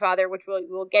The Godfather, which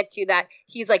we'll get to, that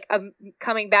he's like a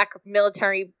coming back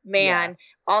military man. Yeah.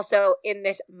 Also in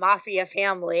this mafia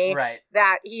family, right?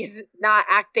 That he's not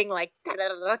acting like da da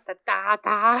da da da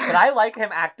da. But I like him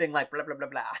acting like blah blah blah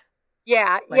blah.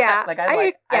 Yeah,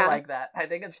 I like that. I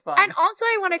think it's fun. And also,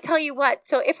 I want to tell you what.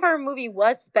 So, if our movie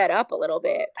was sped up a little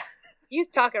bit, he's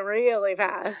talking really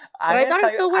fast.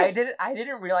 I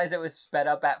didn't realize it was sped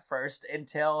up at first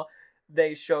until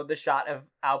they showed the shot of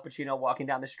Al Pacino walking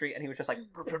down the street, and he was just like,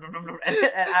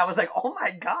 and I was like, oh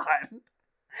my god.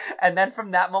 And then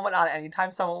from that moment on, anytime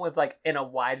someone was like in a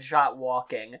wide shot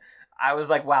walking, I was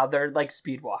like, wow, they're like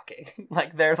speed walking.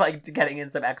 Like they're like getting in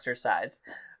some exercise.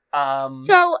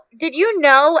 So did you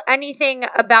know anything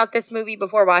about this movie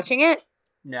before watching it?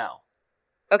 No.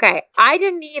 Okay. I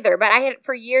didn't either, but I had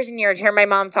for years and years heard my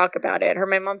mom talk about it.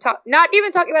 Not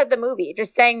even talking about the movie,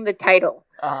 just saying the title.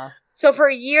 Uh-huh. So for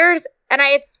years, and I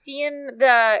had seen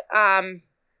the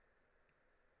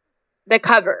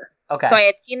cover. Okay. So I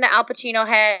had seen the Al Pacino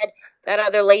head, that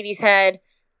other lady's head,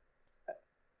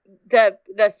 the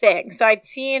thing. So I'd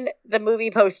seen the movie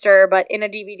poster, but in a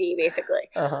DVD, basically.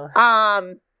 Uh-huh.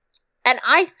 And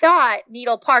I thought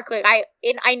Needle Park, like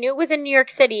I knew it was in New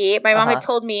York City. My mom had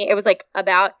told me it was like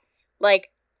about like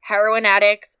heroin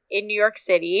addicts in New York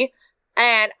City,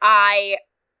 and I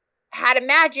had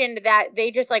imagined that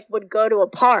they just like would go to a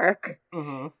park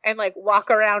and like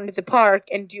walk around the park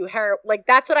and do like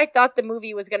that's what I thought the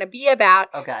movie was going to be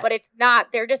about. Okay. But it's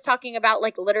not. They're just talking about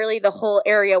like literally the whole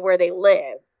area where they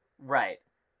live. Right.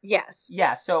 Yes.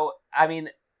 Yeah. So, I mean,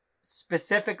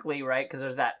 specifically, right? Because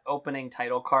there's that opening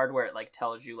title card where it like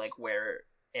tells you like where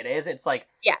it is. It's like,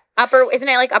 yeah. Isn't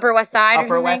it like Upper West Side?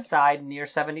 Upper West Side near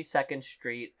 72nd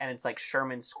Street. And it's like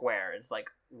Sherman Square is like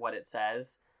what it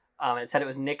says. It said it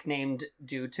was nicknamed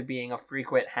due to being a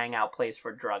frequent hangout place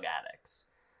for drug addicts.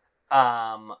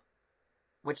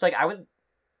 Which, like, I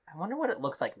wonder what it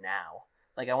looks like now.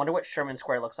 Like, I wonder what Sherman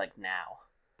Square looks like now.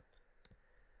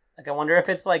 Like, I wonder if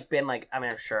it's, like, been, like... I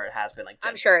mean, I'm sure it has been, like...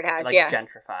 I'm sure it has, like, yeah.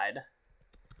 gentrified.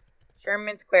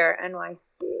 Sherman Square, NYC.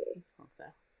 Let's see.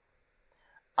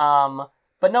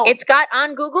 But no... It's got,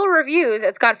 on Google reviews,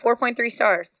 it's got 4.3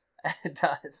 stars. It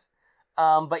does.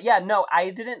 But yeah, no,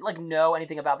 I didn't, like, know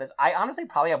anything about this. I honestly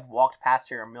probably have walked past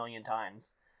here a million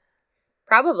times.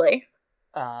 Probably.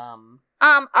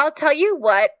 I'll tell you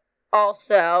what,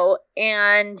 also,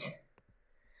 and...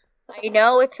 I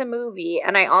know it's a movie,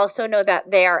 and I also know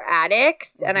that they are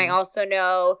addicts, and I also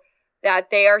know that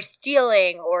they are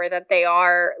stealing, or that they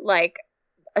are, like,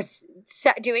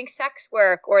 doing sex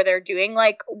work, or they're doing,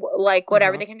 like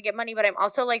whatever they can to get money, but I'm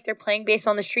also, like, they're playing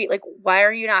baseball on the street. Like, why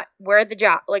are you not, where are the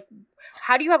job? Like,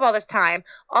 how do you have all this time?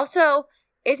 Also,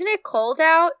 isn't it cold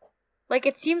out? Like,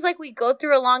 it seems like we go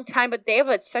through a long time, but they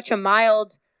have such a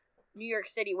mild New York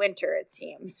City winter, it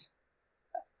seems.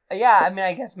 Yeah, I mean,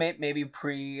 I guess maybe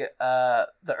pre the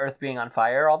Earth being on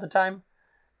fire all the time.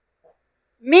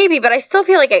 Maybe, but I still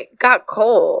feel like it got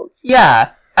cold.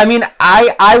 Yeah, I mean,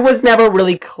 I was never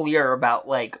really clear about,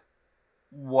 like,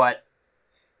 what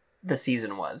the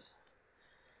season was.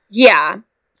 Yeah,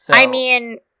 so I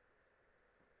mean,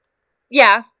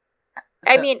 yeah,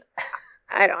 I mean,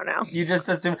 I don't know. You just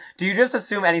assume? Do you just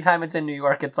assume anytime it's in New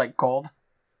York, it's, like, cold?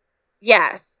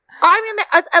 Yes. I mean,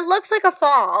 it looks like a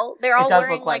fall. They're all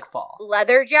wearing, look like fall.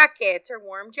 Leather jackets or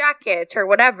warm jackets or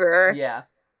whatever. Yeah.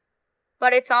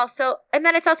 But it's also, and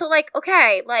then it's also like,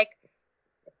 okay, like,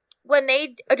 when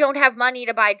they don't have money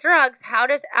to buy drugs, how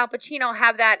does Al Pacino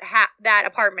have that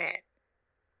apartment?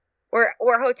 Or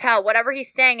hotel, whatever he's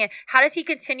staying in, how does he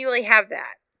continually have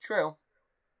that? True.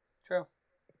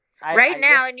 Right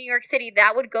now in New York City,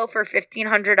 that would go for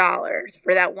 $1,500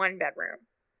 for that one bedroom.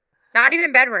 Not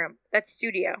even bedroom. That's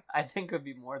studio. I think it would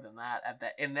be more than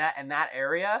that. In that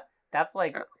area, that's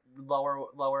like lower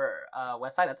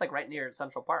West Side. That's like right near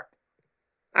Central Park.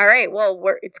 All right. Well,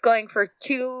 it's going for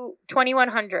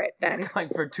 $2,100 then. It's going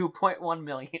for $2.1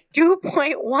 million.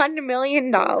 $2.1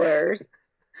 million.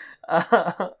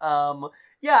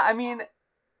 Yeah. I mean,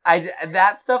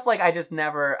 that stuff. Like, I just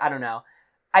never. I don't know.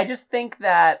 I just think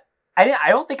that I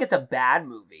don't think it's a bad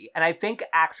movie, and I think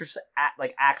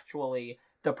actually.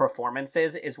 The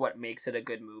performances is what makes it a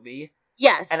good movie.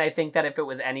 Yes. And I think that if it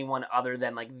was anyone other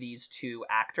than, like, these two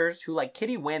actors, who, like,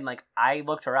 Kitty Wynn, like, I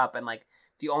looked her up, and, like,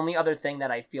 the only other thing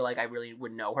that I feel like I really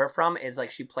would know her from is,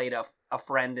 like, she played a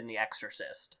friend in The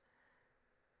Exorcist.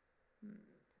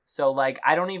 So, like,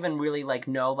 I don't even really, like,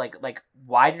 know, like,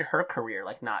 why did her career,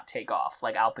 like, not take off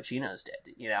like Al Pacino's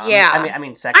did, you know? Yeah. I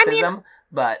mean, sexism,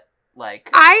 but, like...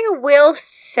 I will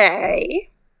say...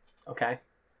 Okay.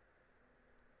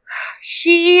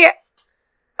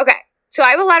 Okay, so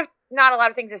I have not a lot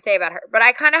of things to say about her, but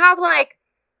I kind of have, like,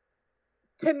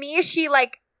 to me, she,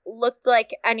 like, looked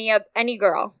like any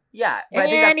girl. Yeah, but I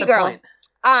think that's the point.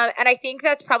 And I think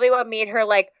that's probably what made her,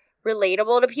 like,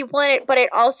 relatable to people in it, but it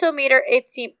also made her, it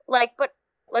seem like, but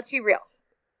let's be real.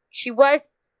 She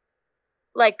was,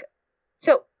 like,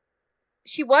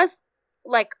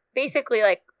 basically,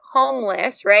 like,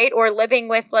 homeless, right? Or living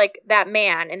with, like, that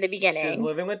man in the beginning. She's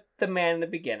living with the man in the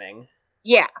beginning.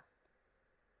 Yeah.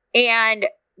 And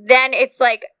then it's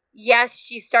like, yes,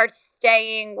 she starts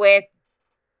staying with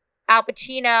Al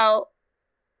Pacino's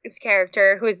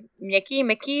character, who is Mikey?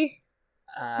 Mikey?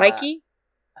 I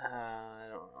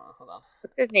don't know. Hold on.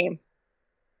 What's his name?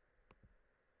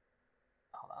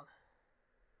 Hold on.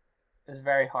 It's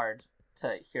very hard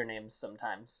to hear names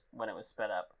sometimes when it was sped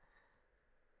up.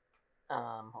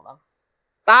 Hold on.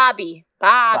 Bobby. But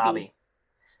I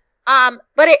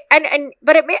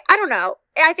don't know.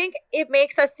 I think it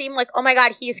makes us seem like, oh my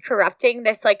God, he's corrupting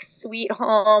this, like, sweet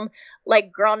home,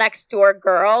 like, girl next door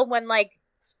girl, when, like,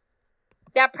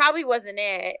 that probably wasn't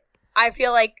it. I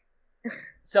feel like.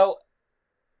 So,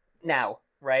 now,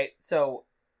 right? So,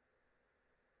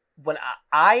 when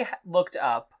I looked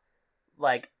up,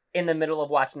 like, in the middle of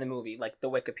watching the movie, like, the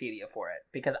Wikipedia for it,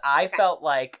 because I felt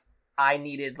like I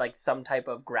needed, like, some type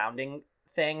of grounding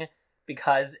thing,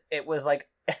 because it was, like,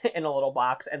 in a little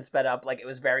box and sped up. Like, it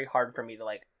was very hard for me to,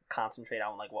 like, concentrate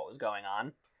on, like, what was going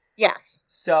on. Yes.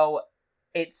 So,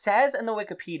 it says in the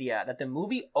Wikipedia that the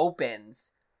movie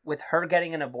opens with her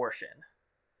getting an abortion.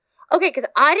 Okay, because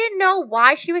I didn't know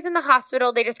why she was in the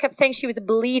hospital. They just kept saying she was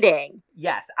bleeding.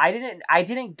 Yes, I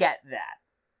didn't get that.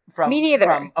 From me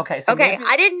neither. Okay, so okay,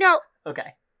 I didn't know.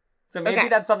 Okay. So maybe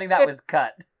that's something that was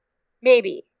cut.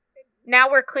 Maybe.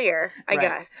 Now we're clear, I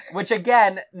guess. Which,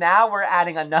 again, now we're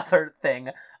adding another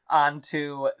thing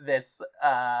onto this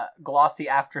glossy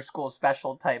after-school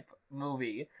special type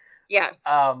movie. Yes.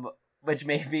 Which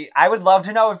maybe I would love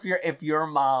to know if your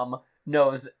mom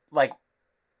knows, like,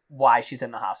 why she's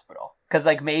in the hospital. Because,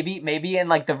 like, maybe in,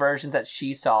 like, the versions that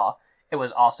she saw, it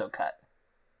was also cut.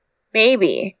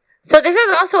 Maybe. So this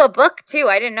is also a book, too.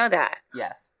 I didn't know that.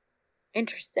 Yes.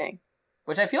 Interesting.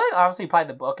 Which I feel like, honestly, probably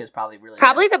the book is probably really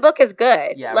Probably good. The book is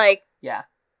good. Yeah. Like... Yeah.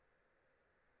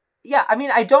 Yeah, I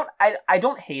mean, I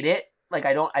don't hate it. Like,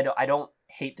 I don't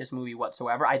hate this movie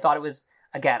whatsoever. I thought it was,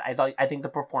 again, I think the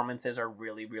performances are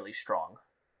really, really strong.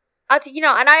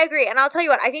 And I agree. And I'll tell you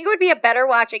what, I think it would be a better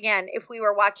watch again if we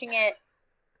were watching it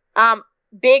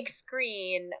big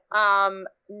screen,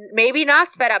 maybe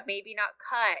not sped up, maybe not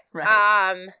cut.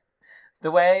 Right.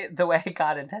 The way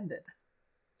God intended.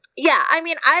 Yeah, I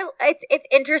mean, it's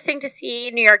interesting to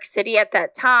see New York City at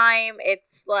that time.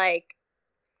 It's like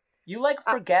you like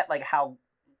forget like how,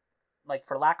 like,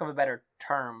 for lack of a better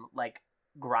term, like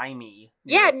grimy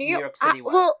New York City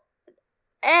was. Well,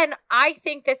 and I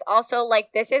think this also,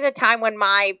 like, this is a time when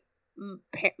my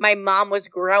mom was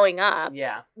growing up.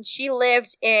 Yeah. She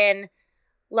lived in,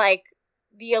 like,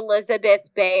 the Elizabeth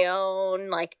Bayonne,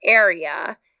 like,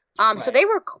 area. Right. So they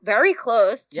were very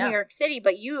close to New York City,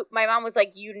 but my mom was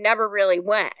like, you never really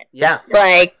went. Yeah.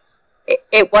 Like,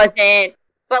 it wasn't,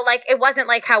 but, like, it wasn't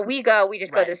like how we go. We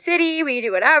just go to the city, we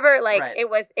do whatever. Like, it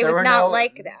was not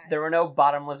like that. There were no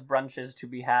bottomless brunches to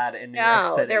be had in New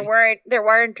York City. There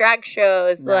weren't drag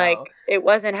shows. No. Like, it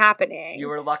wasn't happening. You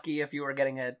were lucky if you were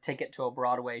getting a ticket to a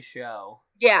Broadway show.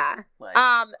 Yeah. Like,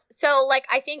 so, like,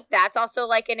 I think that's also,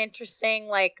 like, an interesting,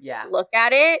 like, look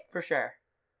at it. For sure.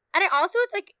 And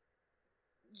it's, like,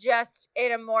 just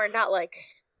in a more, not, like,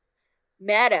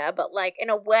 meta, but, like, in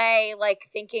a way, like,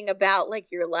 thinking about, like,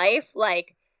 your life.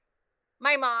 Like,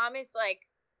 my mom is, like,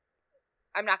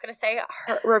 I'm not going to say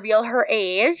reveal her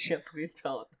age. Yeah, please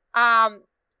don't.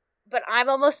 But I'm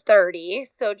almost 30,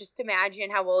 so just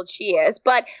imagine how old she is.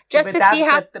 But just see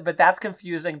how... But that's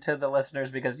confusing to the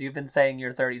listeners because you've been saying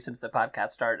you're 30 since the podcast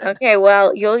started. Okay,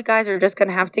 well, you guys are just going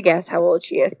to have to guess how old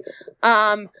she is.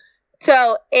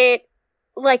 So it's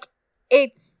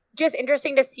just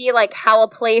interesting to see, like, how a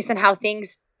place and how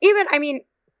things... Even, I mean,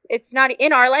 it's not...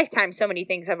 In our lifetime, so many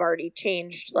things have already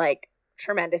changed, like,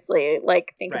 tremendously.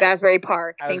 Like, think of Asbury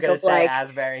Park. I was going to say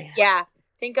Asbury. Yeah.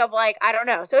 Think of, like, I don't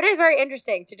know. So it is very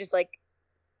interesting to just, like,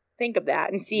 think of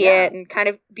that and see it and kind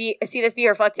of see this be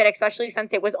reflected, especially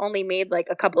since it was only made, like,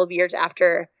 a couple of years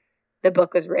after the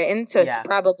book was written. So it's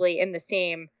probably in the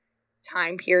same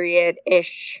time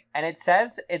period-ish. And it said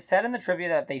in the trivia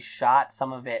that they shot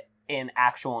some of it in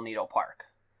actual Needle Park.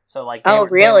 So, like,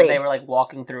 they were, like,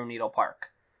 walking through Needle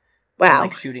Park. Wow. And,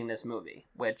 like, shooting this movie,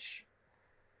 which...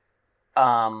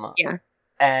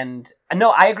 And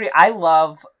no, I agree. I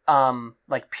love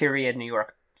like period New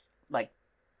York like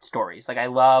stories. Like I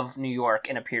love New York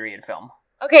in a period film.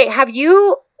 Okay,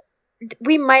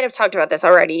 we might have talked about this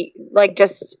already. Like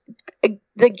just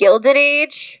the Gilded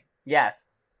Age. Yes.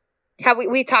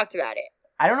 We talked about it.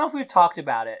 I don't know if we've talked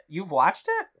about it. You've watched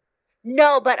it?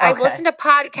 No, but okay. I've listened to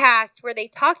podcasts where they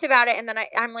talked about it, and then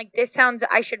I'm like,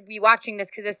 I should be watching this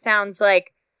because this sounds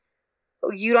like.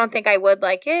 You don't think I would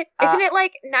like it? Isn't it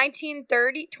like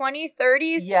 1930s, 20s,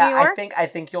 30s? Yeah, New York? I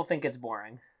think you'll think it's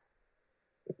boring.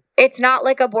 It's not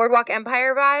like a Boardwalk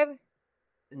Empire vibe?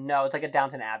 No, it's like a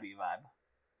Downton Abbey vibe.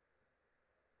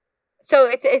 So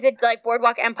is it like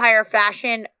Boardwalk Empire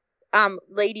fashion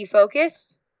lady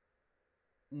focused?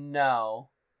 No.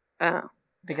 Oh.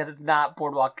 Because it's not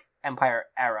Boardwalk Empire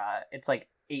era. It's like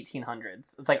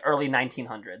 1800s. It's like early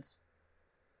 1900s.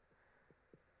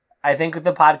 I think with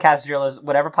the podcast,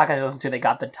 whatever podcast you listen to, they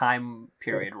got the time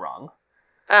period wrong.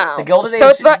 Oh. The Gilded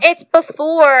Age... So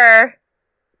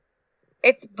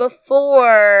it's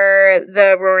before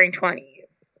the Roaring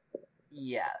Twenties.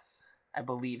 Yes. I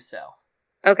believe so.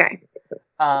 Okay.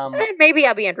 Maybe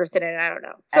I'll be interested in it. I don't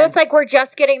know. So it's like we're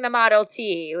just getting the Model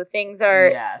T. Things are...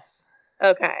 Yes.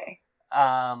 Okay.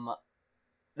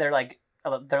 They're like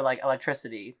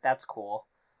electricity. That's cool.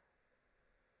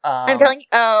 I'm telling you.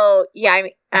 Oh, yeah.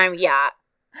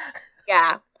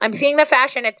 Yeah. I'm seeing the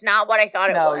fashion. It's not what I thought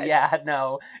it was.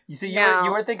 No. You see,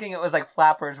 you were thinking it was like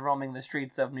flappers roaming the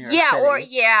streets of New York City.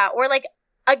 Or like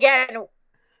again,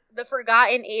 the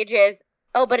Forgotten Ages.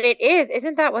 Oh, but it is.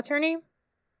 Isn't that what's her name?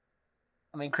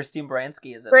 I mean, Christine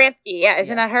Baranski is it? Baranski, yeah.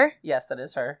 Isn't that her? Yes, that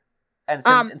is her.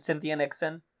 And Cynthia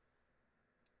Nixon.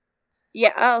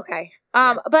 Yeah. Oh, okay.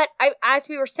 But as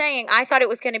we were saying, I thought it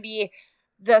was going to be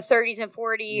the 30s and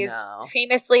 40s,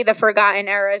 famously the forgotten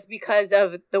eras because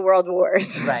of the world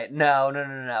wars. Right.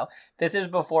 No. This is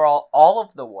before all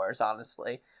of the wars,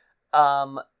 honestly.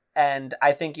 And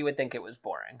I think you would think it was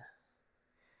boring.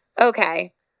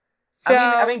 Okay. So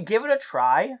I mean, give it a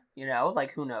try,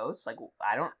 like who knows? Like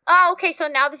I don't. Oh, okay. So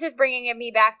now this is bringing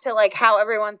me back to like how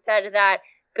everyone said that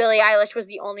Billie Eilish was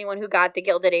the only one who got the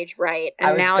Gilded Age right.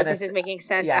 And now this is making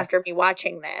sense after me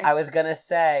watching this. I was going to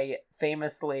say,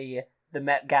 famously, the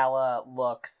Met Gala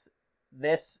looks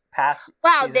this past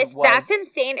season that's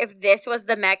insane. If this was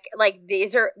the Met, like,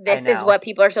 this is what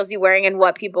people are supposed to be wearing and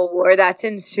what people wore. That's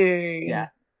insane. Yeah.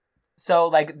 So,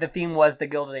 like, the theme was the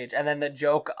Gilded Age. And then the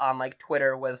joke on, like,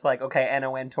 Twitter was like, okay,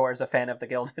 Anna Wintour is a fan of the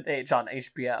Gilded Age on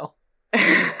HBO.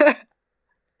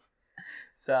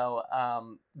 So,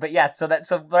 but yeah, so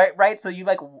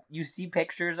you see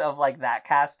pictures of, like, that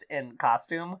cast in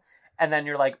costume, and then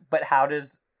you're like, but how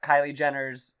does Kylie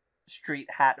Jenner's street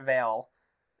hat veil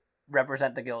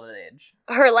represent the Gilded Age?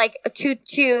 Her, like, a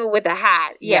tutu with a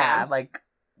hat. Yeah, like,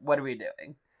 what are we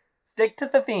doing? Stick to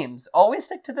the themes. Always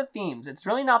stick to the themes. It's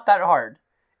really not that hard.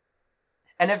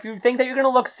 And if you think that you're going to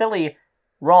look silly,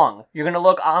 wrong. You're going to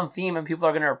look on theme, and people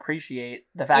are going to appreciate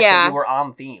the fact that you were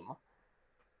on theme.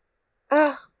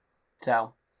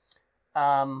 So,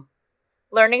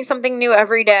 learning something new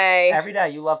every day. Every day,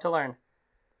 you love to learn.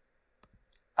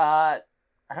 I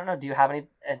don't know. Do you have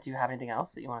anything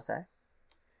else that you want to say?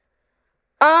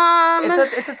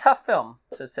 It's a tough film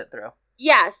to sit through.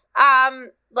 Yes.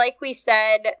 Like we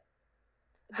said,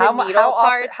 how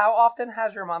often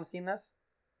has your mom seen this?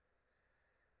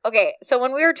 Okay, so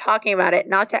when we were talking about it,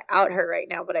 not to out her right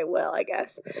now, but I will, I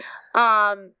guess.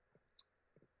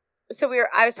 So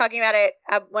I was talking about it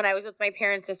when I was with my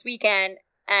parents this weekend,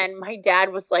 and my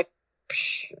dad was like,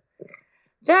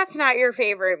 "That's not your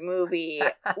favorite movie."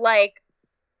 Like,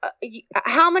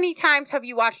 how many times have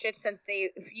you watched it since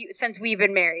we've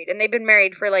been married? And they've been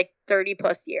married for like 30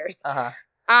 plus years.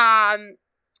 And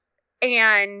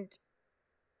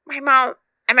my mom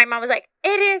was like,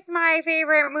 "It is my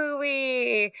favorite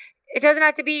movie. It doesn't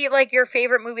have to be like your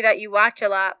favorite movie that you watch a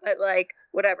lot, but like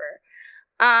whatever."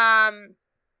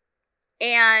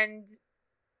 And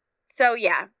so,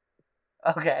 yeah.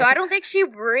 Okay. So I don't think she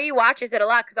rewatches it a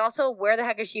lot, because also, where the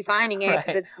heck is she finding it?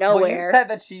 Because it's nowhere. Well, you said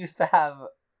that she used to have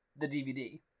the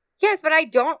DVD. Yes, but I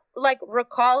don't, like,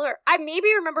 recall her. I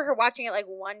maybe remember her watching it, like,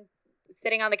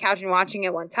 sitting on the couch and watching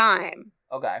it one time.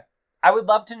 Okay. I would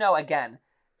love to know, again,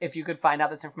 if you could find out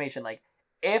this information. Like,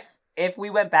 if we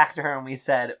went back to her and we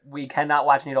said, we cannot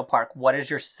watch Needle Park, what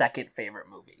is your second favorite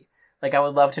movie? Like, I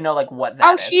would love to know, like, what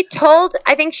that is.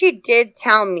 I think she did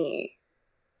tell me.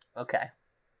 Okay.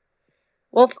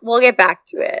 We'll get back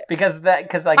to it. Because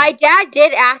like... My dad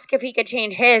did ask if he could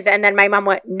change his, and then my mom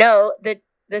went, "No,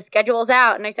 the schedule's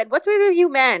out." And I said, "What's with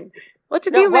you men? What's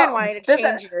with you men wanting to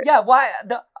change yours?" Yeah, why?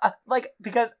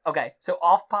 Because, okay, so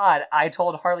off pod, I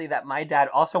told Harley that my dad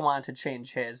also wanted to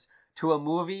change his to a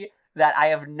movie that I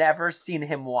have never seen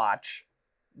him watch.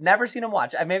 Never seen him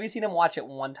watch. I've maybe seen him watch it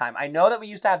one time. I know that we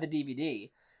used to have the DVD,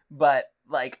 but,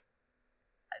 like,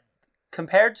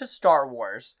 compared to Star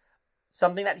Wars,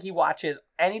 something that he watches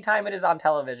anytime it is on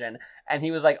television, and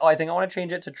he was like, "Oh, I think I want to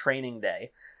change it to Training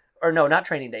Day." Or no, not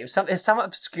Training Day. It's some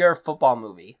obscure football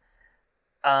movie.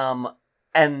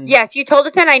 And yes, you told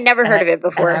it then. I never heard of it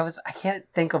before. And I can't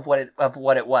think of what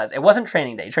it was. It wasn't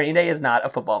Training Day. Training Day is not a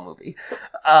football movie.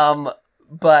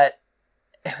 But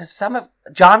it was some of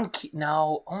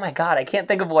no, oh my god, I can't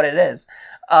think of what it is.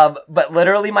 But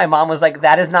literally my mom was like,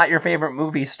 "That is not your favorite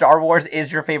movie. Star Wars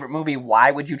is your favorite movie. Why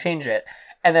would you change it?"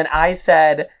 And then I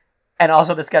said, and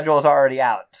also the schedule is already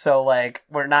out, so, like,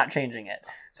 we're not changing it.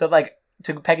 So, like,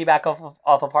 to piggyback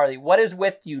off of Harley, what is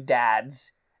with you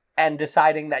dads and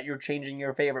deciding that you're changing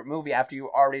your favorite movie after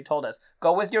you already told us?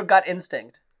 Go with your gut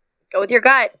instinct. Go with your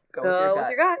gut. Go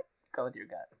with your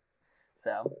gut.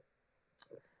 So,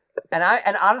 and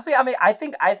honestly, I mean, I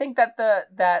think that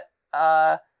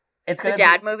it's gonna be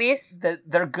dad movies.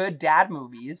 They're good dad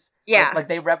movies. Yeah, like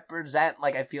they represent,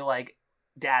 like, I feel like,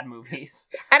 dad movies.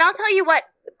 And I'll tell you what,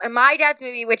 my dad's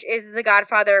movie, which is The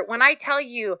Godfather, when I tell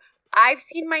you, I've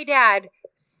seen my dad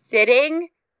sitting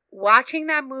watching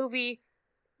that movie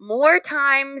more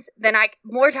times than I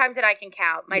can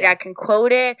count. My dad can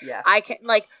quote it. Yeah. I can,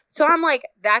 like, so I'm like,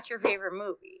 that's your favorite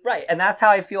movie. Right. And that's how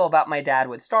I feel about my dad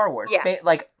with Star Wars. Yeah.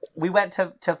 Like, we went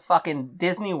to fucking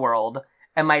Disney World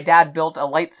and my dad built a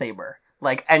lightsaber.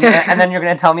 Like, and then you're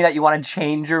gonna tell me that you want to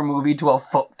change your movie to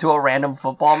a random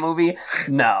football movie?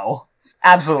 No,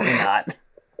 absolutely not.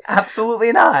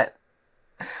 Absolutely not.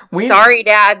 Sorry,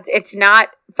 Dad. It's not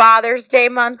Father's Day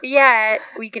month yet.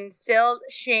 We can still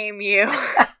shame you.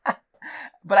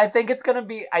 But I think it's gonna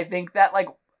be. I think that, like,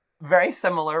 very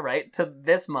similar, right, to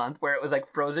this month where it was like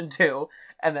Frozen 2,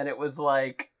 and then it was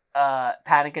like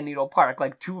Panic in Needle Park,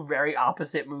 like two very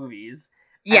opposite movies.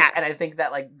 Yeah, and I think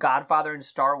that, like, Godfather and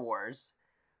Star Wars,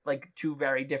 like, two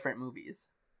very different movies.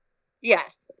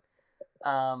 Yes.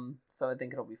 So I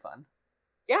think it'll be fun.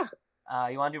 Yeah.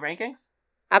 You want to do rankings?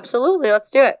 Absolutely.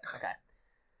 Let's do it. Okay.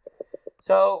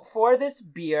 So for this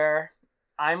beer,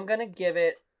 I'm going to give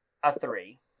it a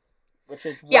 3. Which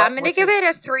is Yeah, I'm going to give it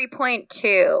a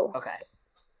 3.2. Okay.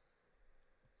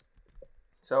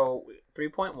 So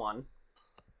 3.1.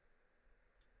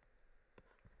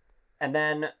 And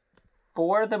then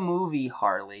for the movie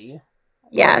Harley,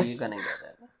 yes. What are you going to give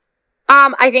it?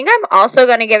 I think I'm also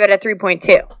going to give it a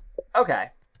 3.2.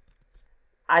 Okay.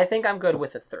 I think I'm good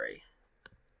with a 3.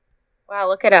 Wow,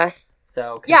 look at us.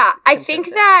 So yeah, I think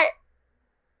that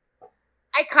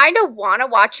I kind of want to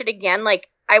watch it again. Like,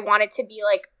 I want it to be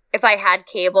like, if I had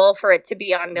cable, for it to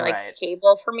be on like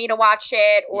cable for me to watch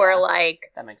it, or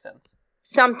like that makes sense.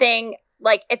 Something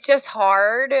like it's just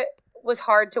hard. Was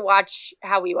hard to watch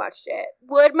how we watched it.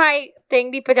 Would my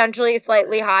thing be potentially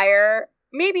slightly higher?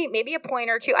 Maybe a point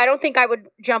or two. I don't think I would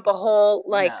jump a whole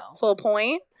full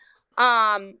point.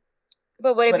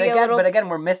 But would it be a little? But again,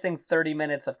 we're missing 30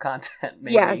 minutes of content.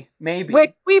 Maybe. Yes. Maybe.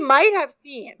 Which we might have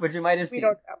seen. Which you might have seen. We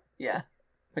don't know. Yeah.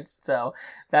 So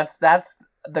that's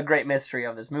the great mystery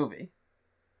of this movie.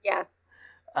 Yes.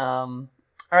 All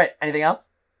right. Anything else?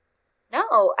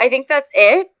 No, I think that's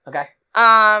it. Okay.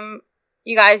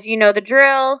 You guys, you know the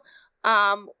drill.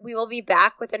 We will be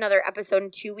back with another episode in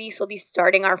 2 weeks. We'll be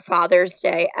starting our Father's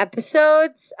Day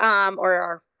episodes,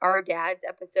 or our dad's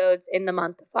episodes in the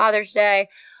month of Father's Day.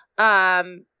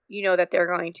 You know that they're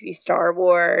going to be Star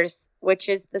Wars. Which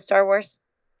is the Star Wars?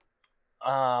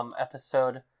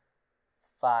 Episode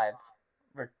 5.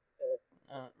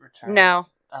 Return. No.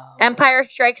 Empire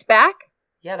Strikes Back?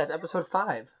 Yeah, that's episode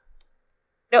 5.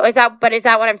 No, is that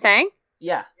what I'm saying?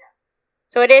 Yeah.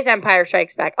 So it is Empire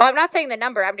Strikes Back. Oh, I'm not saying the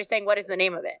number. I'm just saying what is the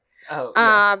name of it. Oh,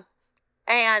 yeah.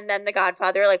 And then The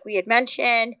Godfather, like we had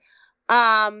mentioned.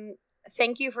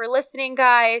 Thank you for listening,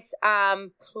 guys.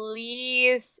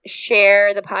 Please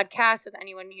share the podcast with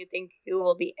anyone you think who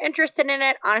will be interested in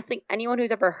it. Honestly, anyone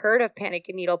who's ever heard of Panic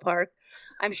in Needle Park,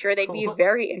 I'm sure they'd be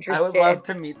very interested. I would love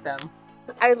to meet them.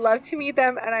 I would love to meet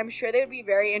them, and I'm sure they would be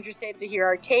very interested to hear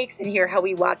our takes and hear how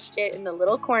we watched it in the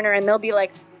little corner, and they'll be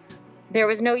like, there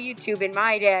was no YouTube in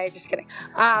my day. Just kidding.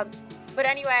 But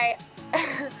anyway,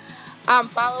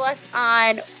 follow,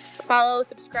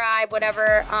 subscribe,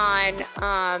 whatever, on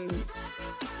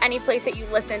any place that you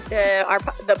listen to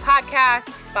the podcast,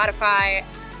 Spotify,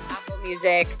 Apple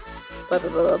Music, blah, blah,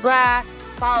 blah, blah, blah.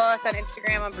 Follow us on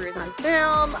Instagram on Brews on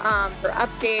Film for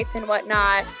updates and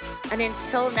whatnot. And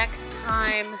until next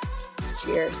time,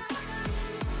 cheers.